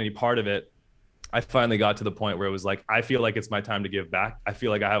 I don't want any part of it, I finally got to the point where it was like, I feel like it's my time to give back. I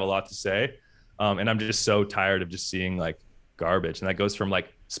feel like I have a lot to say. And I'm just so tired of just seeing like garbage. And that goes from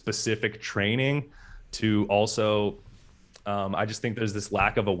like specific training to also, I just think there's this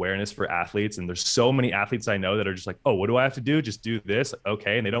lack of awareness for athletes. And there's so many athletes I know that are just like, oh, what do I have to do? Just do this.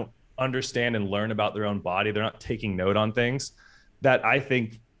 Okay. And they don't understand and learn about their own body. They're not taking note on things that I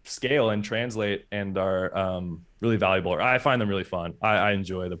think scale and translate and are really valuable, or I find them really fun. I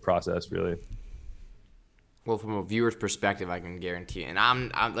enjoy the process, really. Well, from a viewer's perspective, I can guarantee, and I'm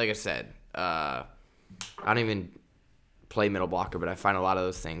like I said, I don't even play middle blocker, but I find a lot of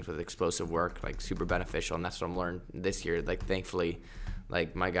those things with explosive work like super beneficial, and that's what I'm learning this year. Like thankfully,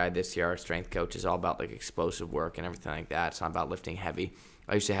 like my guy this year, our strength coach, is all about like explosive work and everything like that. It's not about lifting heavy.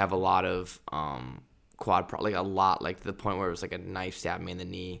 I used to have a lot of like a lot, like to the point where it was like a knife stabbed me in the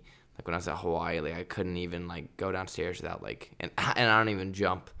knee. Like when I was at Hawaii, like I couldn't even like go downstairs without like, and I don't even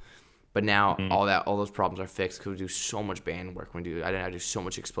jump. But now all those problems are fixed because we do so much band work. I do so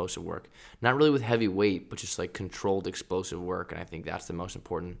much explosive work, not really with heavy weight, but just like controlled explosive work. And I think that's the most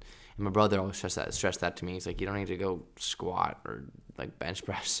important. And my brother always stressed that to me. He's like, you don't need to go squat or like bench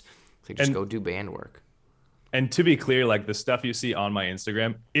press. It's like just go do band work. And to be clear, like the stuff you see on my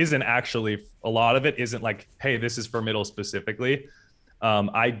Instagram isn't actually, a lot of it isn't like, hey, this is for middle specifically.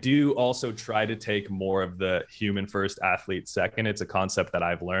 I do also try to take more of the human first, athlete second. It's a concept that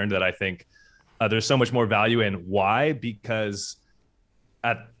I've learned that I think there's so much more value in. Why? Because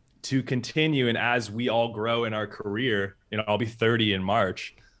to continue, and as we all grow in our career, I'll be 30 in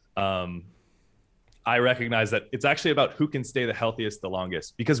March. I recognize that it's actually about who can stay the healthiest the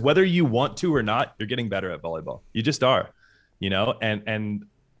longest, because whether you want to or not, you're getting better at volleyball. You just are, and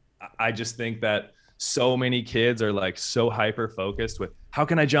I just think that so many kids are like so hyper focused with how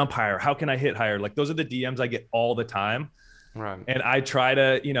can I jump higher? How can I hit higher? Like those are the DMs I get all the time. Right. And I try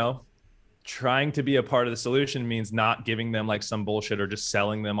to, trying to be a part of the solution means not giving them like some bullshit or just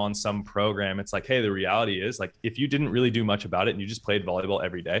selling them on some program. It's like, hey, the reality is like, if you didn't really do much about it and you just played volleyball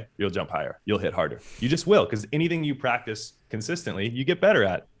every day, you'll jump higher, you'll hit harder. You just will, because anything you practice consistently, you get better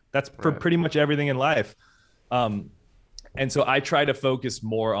at. That's for pretty much everything in life. And so I try to focus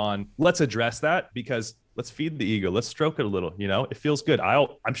more on, let's address that, because let's feed the ego. Let's stroke it a little. It feels good.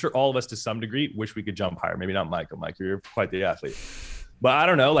 I'm sure all of us to some degree wish we could jump higher. Maybe not Michael. Mike, you're quite the athlete. But I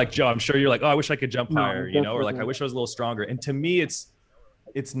don't know, like Joe, I'm sure you're like, oh, I wish I could jump higher, or like, I wish I was a little stronger. And to me, it's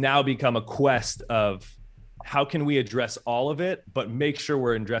now become a quest of how can we address all of it, but make sure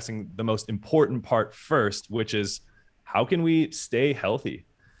we're addressing the most important part first, which is how can we stay healthy?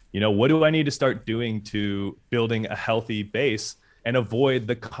 What do I need to start doing to building a healthy base and avoid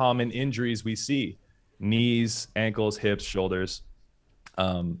the common injuries we see? Knees, ankles, hips, shoulders.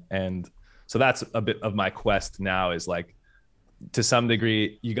 And so that's a bit of my quest now, is like, to some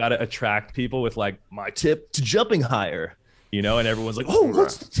degree, you got to attract people with like my tip to jumping higher, and everyone's like, oh,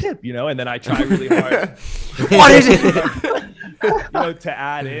 what's the tip? And then I try really hard. What is it? To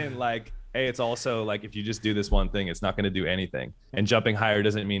add in like, hey, it's also like, if you just do this one thing, it's not going to do anything. And jumping higher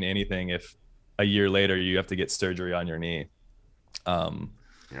doesn't mean anything if a year later you have to get surgery on your knee.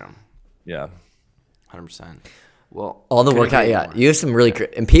 Yeah. 100%. Well, all the workout, yeah. You have some really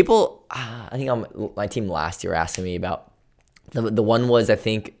and people. I think on my team last year asking me about the one was, I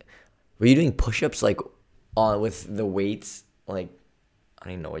think, were you doing push-ups like on with the weights? Like, I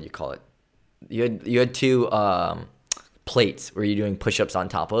don't even know what you call it. You had two plates where you're doing push-ups on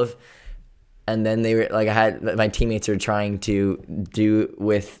top of, and then they were like, I had my teammates were trying to do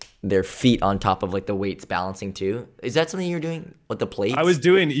with their feet on top of like the weights balancing too. Is that something you're doing with the plates? I was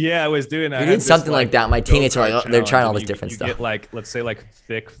doing. You're doing something like that. My teammates are like, they're trying all this different stuff. You get like, let's say like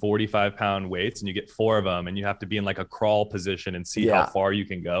thick 45-pound weights, and you get 4 of them, and you have to be in like a crawl position and see how far you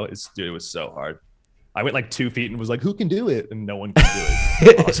can go. It was so hard. I went like 2 feet and was like, who can do it? And no one can do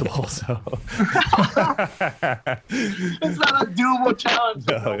it. It's impossible. So it's not a doable challenge.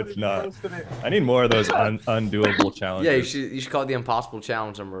 No, it's not. I need more of those undoable challenges. Yeah, you should call it the impossible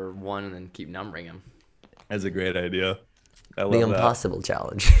challenge number 1 and then keep numbering them. That's a great idea. I love the impossible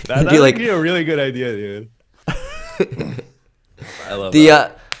challenge. That would be a really good idea, dude. I love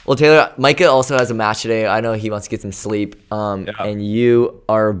that. Well, Taylor, Micah also has a match today. I know he wants to get some sleep. And you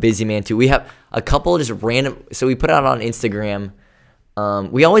are a busy man too. We have a couple just random. So we put out on Instagram.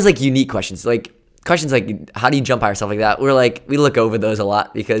 We always like unique questions, like questions like how do you jump higher, stuff like that. We look over those a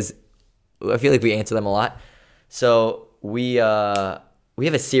lot because I feel like we answer them a lot. So we have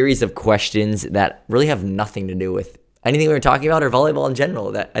a series of questions that really have nothing to do with anything we were talking about or volleyball in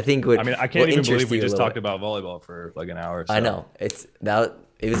general. That I think would. I mean, I can't even believe we just talked about volleyball for like an hour. So. I know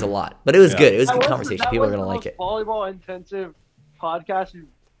it was a lot, but it was good. It was a good conversation. People are gonna like it. Volleyball intensive podcast you've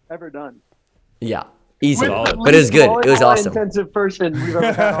ever done. Yeah, easy, but it was good. It was awesome. Intensive person we've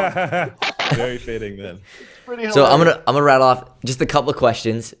ever had on. Very fitting then. So I'm gonna rattle off just a couple of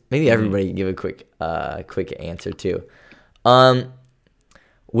questions. Maybe everybody can give a quick answer too.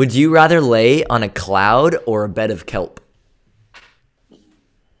 Would you rather lay on a cloud or a bed of kelp?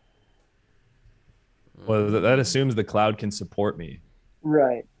 Well, that assumes the cloud can support me.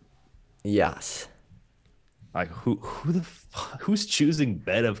 Right. Yes. Like who's choosing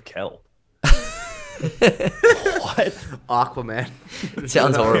bed of kelp? What? Aquaman. It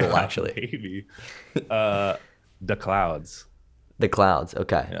sounds horrible, actually. Maybe. The clouds. The clouds.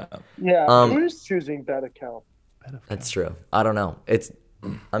 Okay. Yeah. Who's choosing bed of kelp? That's true. I don't know.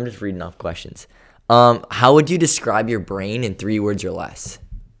 I'm just reading off questions. How would you describe your brain in 3 words or less?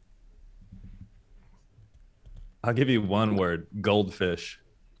 I'll give you one word: goldfish.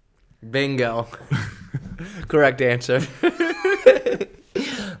 Bingo. Correct answer.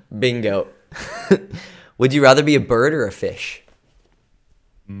 Bingo. Would you rather be a bird or a fish?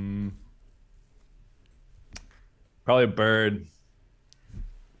 Probably a bird.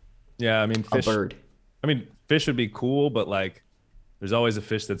 Yeah, I mean, fish. A bird. I mean, fish would be cool, but like, There's always a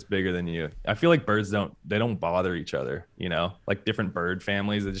fish that's bigger than you. I feel like birds don't bother each other, you know, like different bird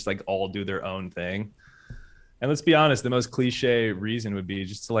families that just like all do their own thing. And let's be honest, the most cliche reason would be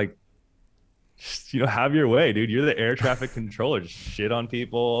just to like, you know, have your way, dude. You're the air traffic controller. Just shit on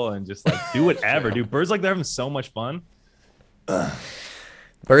people and just like do whatever, dude. Birds, like, they're having so much fun.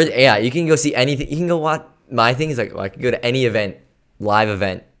 Birds, yeah, you can go see anything. You can go watch. My thing is like, I can go to any event, live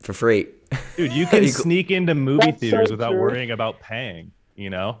event for free. Dude, you can You sneak into movie That's so theaters without true. worrying about paying, you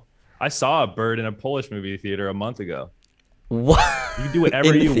know? I saw a bird in a Polish movie theater a month ago. What? You can do whatever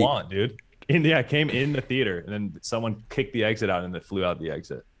In the you thea- want, dude. And yeah, I came in the theater and then someone kicked the exit out and it flew out the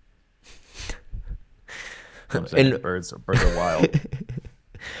exit. I'm saying, And- birds are wild.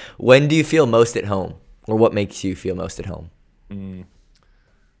 When do you feel most at home, or what makes you feel most at home?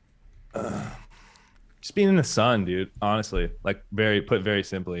 Just being in the sun, dude. Honestly, like very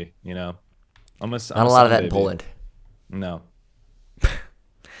simply, you know. I'm a Not a lot of that in Poland. No,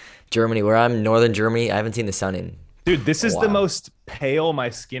 Germany, where I'm, northern Germany, I haven't seen the sun in. dude, this is the Wow. most pale my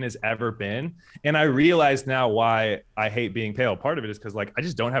skin has ever been, and I realize now why I hate being pale. Part of it is because like I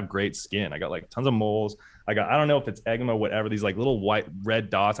just don't have great skin. I got like tons of moles. I don't know if it's eczema, whatever. These like little white red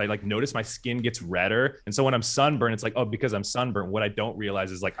dots. I like notice my skin gets redder, and so when I'm sunburned, it's like, oh, because I'm sunburned. What I don't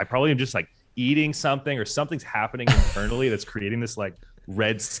realize is like I probably am just like eating something or something's happening internally that's creating this like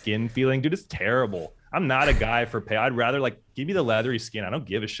red skin feeling. Dude, it's terrible. I'm not a guy for pale. I'd rather like give me the leathery skin. I don't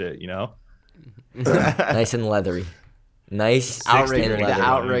give a shit, you know. Nice and leathery. Nice Outrigger, and the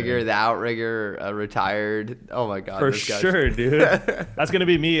leathery. outrigger retired. Oh my god, For this guy's- sure, dude. That's gonna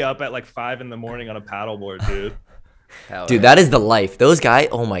be me up at like 5 a.m. on a paddleboard, dude. Hell Dude, yeah. that is the life. Those guys,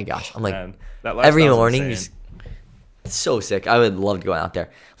 oh my gosh. I'm like, Man, that every lifestyle's morning, insane. it's so sick. I would love to go out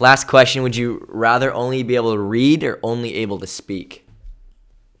there. Last question. Would you rather only be able to read or only able to speak?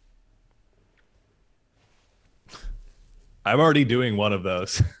 I'm already doing one of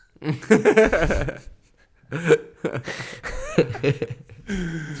those. It's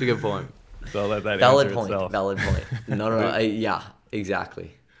a good point. So I'll let that Valid answer point. itself. Valid point. No. Yeah,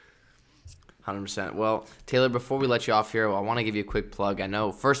 exactly. 100%. Well, Taylor, before we let you off here, I want to give you a quick plug. I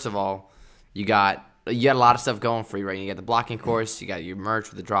know, first of all, you got a lot of stuff going for you, right? You got the blocking course, you got your merch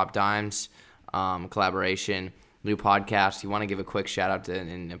with the Drop Dimes collaboration, new podcast. You want to give a quick shout out to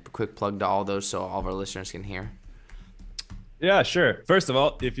and a quick plug to all those so all of our listeners can hear? Yeah, sure. First of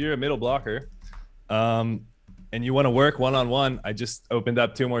all, if you're a middle blocker, and you want to work one-on-one, I just opened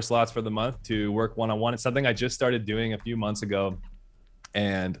up 2 more slots for the month to work one-on-one. It's something I just started doing a few months ago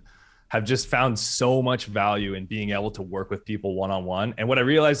and have just found so much value in being able to work with people one-on-one. And what I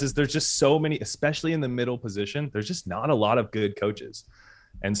realized is there's just so many, especially in the middle position, there's just not a lot of good coaches.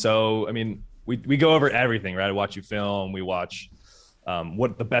 And so, I mean, we go over everything, right? I watch you film, we watch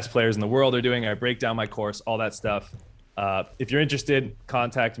what the best players in the world are doing. I break down my course, all that stuff. If you're interested,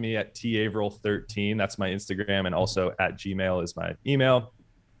 contact me at taverill13. That's my Instagram, and also at Gmail is my email.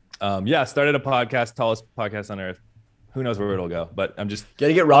 Started a podcast, tallest podcast on earth. Who knows where it'll go? But I'm just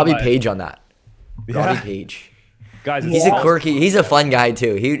Gotta get Robbie Bye. Page on that. Robbie Yeah. Page. guys. He's a quirky. He's a fun guy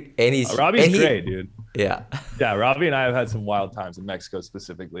too. Robbie's great, dude. Yeah. Yeah, Robbie and I have had some wild times in Mexico,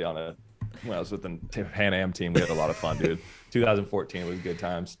 specifically when I was with the Pan Am team. We had a lot of fun, dude. 2014 was good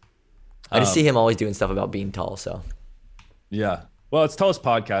times. I just see him always doing stuff about being tall. So Yeah. Well, it's Tallest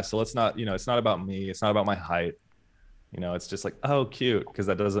Podcast, so let's not, it's not about me. It's not about my height. It's just like, oh, cute, because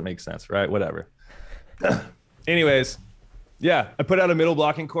that doesn't make sense, right? Whatever. Anyways, yeah, I put out a middle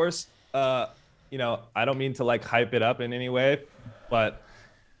blocking course. I don't mean to like hype it up in any way, but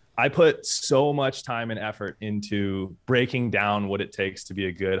I put so much time and effort into breaking down what it takes to be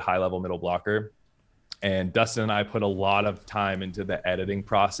a good high-level middle blocker. And Dustin and I put a lot of time into the editing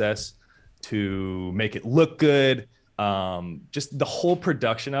process to make it look good. Just the whole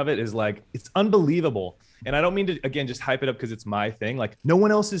production of it is like, it's unbelievable. And I don't mean to, again, just hype it up because it's my thing. Like, no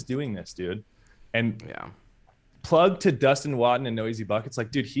one else is doing this, dude. And Yeah. plug to Dustin Watton and No Easy Buckets. Like,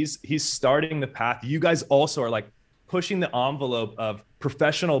 dude, he's starting the path. You guys also are like pushing the envelope of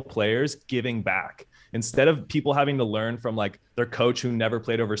professional players giving back instead of people having to learn from like their coach who never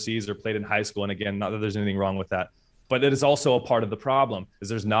played overseas or played in high school. And again, not that there's anything wrong with that, but it is also a part of the problem is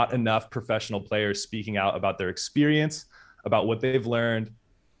there's not enough professional players speaking out about their experience, about what they've learned.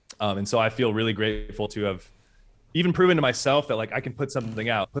 And so I feel really grateful to have even proven to myself that like I can put something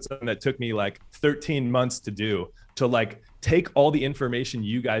that took me like 13 months to do, to like take all the information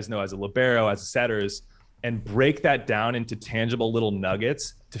you guys know as a libero, as setters, and break that down into tangible little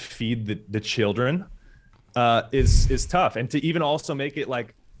nuggets to feed the children is tough. And to even also make it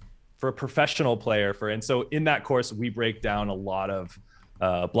like for a professional player and so in that course, we break down a lot of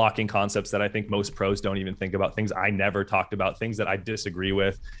blocking concepts that I think most pros don't even think about, things I never talked about, things that I disagree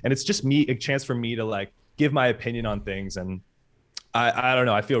with. And it's just a chance for me to like give my opinion on things. And I don't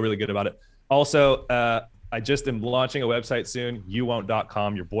know, I feel really good about it. Also, I just am launching a website soon,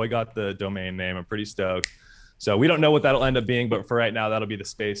 youwon't.com. Your boy got the domain name. I'm pretty stoked. So we don't know what that'll end up being, but for right now, that'll be the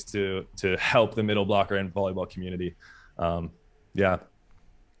space to help the middle blocker and volleyball community. Yeah.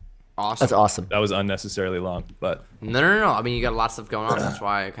 Awesome. That's awesome. That was unnecessarily long, but No. I mean, you got a lot of stuff going on. That's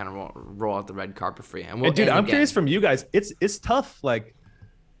why I kind of roll out the red carpet for you. And dude, I'm curious from you guys. It's tough. Like,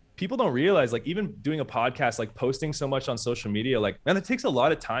 people don't realize, like, even doing a podcast, like posting so much on social media, like, man, it takes a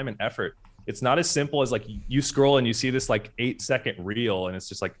lot of time and effort. It's not as simple as like you scroll and you see this like 8-second reel and it's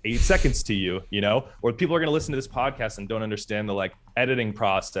just like 8 seconds to you, you know, or people are going to listen to this podcast and don't understand the like editing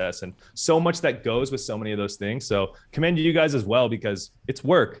process and so much that goes with so many of those things. So commend you guys as well, because it's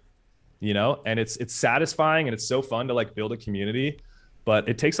work, you know, and it's satisfying and it's so fun to like build a community, but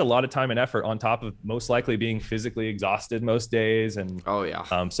it takes a lot of time and effort on top of most likely being physically exhausted most days. And oh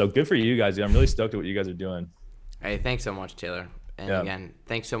yeah. So good for you guys. I'm really stoked at what you guys are doing. Hey, thanks so much, Taylor. And again,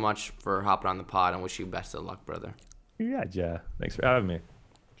 thanks so much for hopping on the pod, and wish you best of luck, brother. Yeah. Thanks for having me.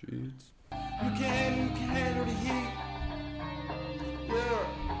 You can handle the heat.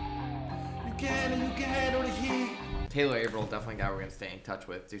 Yeah. You can handle the heat. Taylor Averill, definitely a guy we're going to stay in touch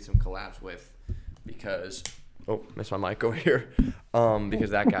with, do some collabs with, because missed my mic over here.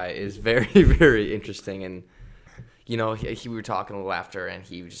 Because that guy is very, very interesting. And, you know, we were talking a little after, and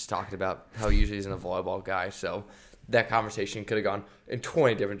he was just talking about how usually he's a volleyball guy. So that conversation could have gone in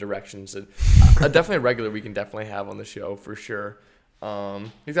 20 different directions. And definitely a regular we can definitely have on the show for sure.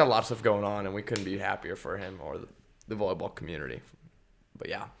 He's got a lot of stuff going on, and we couldn't be happier for him or the volleyball community. But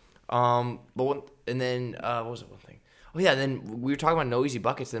yeah. What was it one thing? Oh yeah, then we were talking about No Easy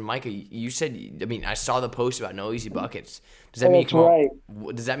Buckets. Then Micah, you said, I mean, I saw the post about No Easy Buckets. Does that mean That's right.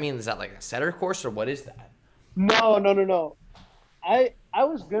 Does that mean, is that like a setter course, or what is that? No. I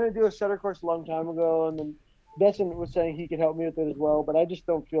was gonna do a setter course a long time ago, and then Dustin was saying he could help me with it as well, but I just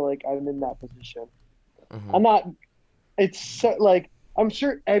don't feel like I'm in that position. Mm-hmm. I'm not. It's so, like, I'm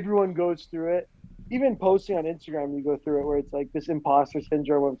sure everyone goes through it. Even posting on Instagram, you go through it where it's like this imposter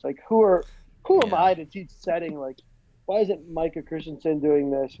syndrome where it's like, who am I to teach setting? Like, why isn't Micah Christensen doing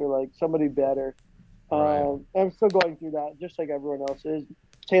this, or like somebody better? Right. I'm still going through that, just like everyone else is.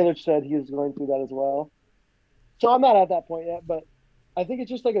 Taylor said he was going through that as well. So I'm not at that point yet, but I think it's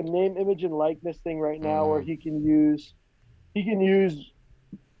just like a name, image, and likeness thing right now, where he can use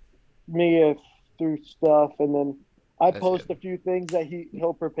me through stuff, and then I post a few things that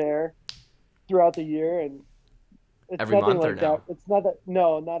he'll prepare throughout the year, and it's every nothing month like or no? that. It's not that.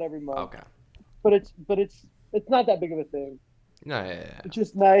 No, not every month. Okay. But it's not that big of a thing. No, yeah. It's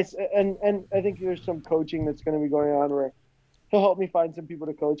just nice, and I think there's some coaching that's going to be going on where he'll help me find some people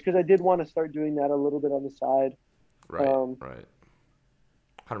to coach, because I did want to start doing that a little bit on the side. Right.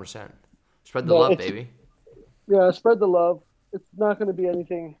 100%. Spread the love, baby. Yeah, spread the love. It's not going to be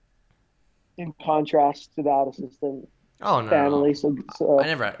anything in contrast to that assistant family. No. So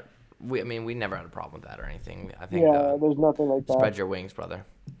we never had a problem with that or anything. I think there's nothing like that. spread your wings, brother.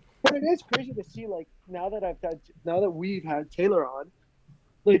 But it is crazy to see, like, now that we've had Taylor on,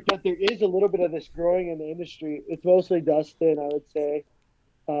 like, that there is a little bit of this growing in the industry. It's mostly Dustin, I would say,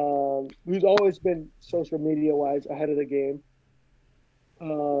 who's always been social media wise ahead of the game.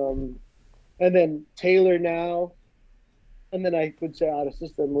 And then Taylor now, and then I would say out of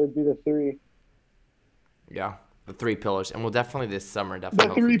system would be the three. Yeah, the three pillars, and we'll definitely this summer The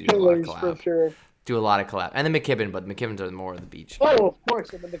hopefully three do a lot of pillars collab. for sure. Do a lot of collab, and the McKibbin, but McKibbins are more of the beach. Oh, of course,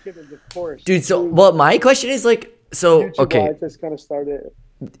 and then the McKibbins, of course. Dude, so well, my question is like, so YouTube okay, Live just kind of started.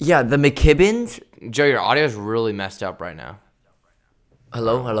 yeah, the McKibbins. Joe, your audio is really messed up right now.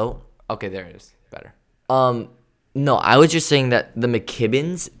 Hello. Okay, there it is. Better. No, I was just saying that the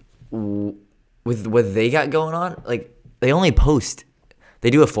McKibbins, with what they got going on, like they only post. They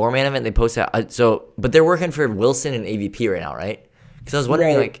do a 4-man event. They post that. But they're working for Wilson and AVP right now, right? Because I was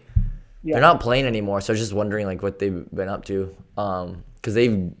wondering, Right. like, Yeah. they're not playing anymore. So I was just wondering, like, what they've been up to. Because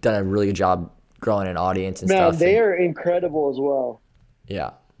they've done a really good job growing an audience and Man, stuff. they and- are incredible as well.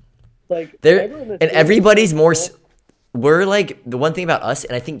 yeah. Like, They're everyone that's and doing everybody's it, more. We're like the one thing about us,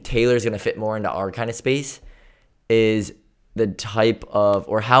 and I think Taylor's gonna fit more into our kind of space, is the type of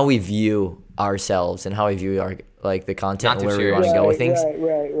or how we view ourselves and how we view our like the content Not and too where we want to serious. go with things.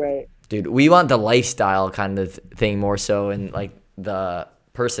 Right. Dude, we want the lifestyle kind of thing more so, and like the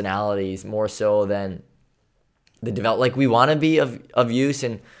personalities more so than the develop. Like we want to be of use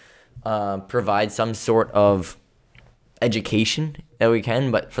and provide some sort of education that we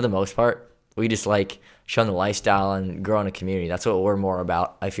can, but for the most part, we just like show them the lifestyle and grow in a community. That's what we're more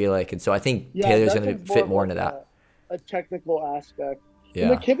about, I feel like. And so I think Yeah, Taylor's that going to is fit of more like into that. A technical aspect. Yeah.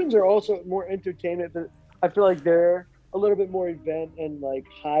 And the Kiffins are also more entertainment, but I feel like they're a little bit more event and like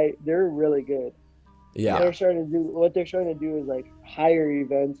high. They're really good. Yeah. They're starting to do what they're trying to do is like higher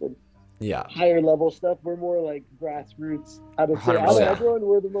events and Yeah. higher level stuff. We're more like grassroots. Out of 100%. everyone,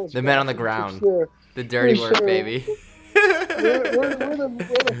 we're the most. The men on the grassroots, ground. For sure. The dirty For work, sure. baby. We're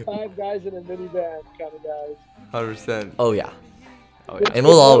the 5 guys in a minivan kind of guys. 100%. Oh, yeah. Oh, Which yeah. And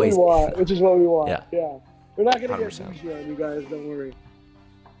we'll is what always we want, which is what we want. Yeah. Yeah. We're not gonna get 100%. bougie on you guys. Don't worry.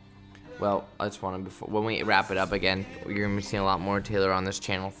 Well, I just want to, before when we wrap it up again, you're gonna be seeing a lot more Taylor on this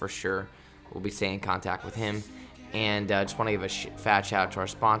channel for sure. We'll be staying in contact with him, and just want to give a fat shout out to our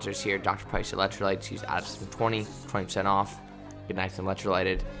sponsors here, Dr. Price Electrolytes. Use Addison20, 20% off. Get nice and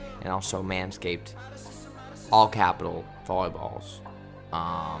electrolyted, and also Manscaped, all capital volleyballs.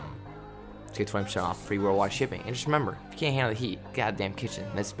 To get 20% off, free worldwide shipping. And just remember, if you can't handle the heat, goddamn kitchen.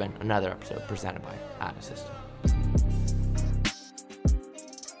 This has been another episode presented by Addison System.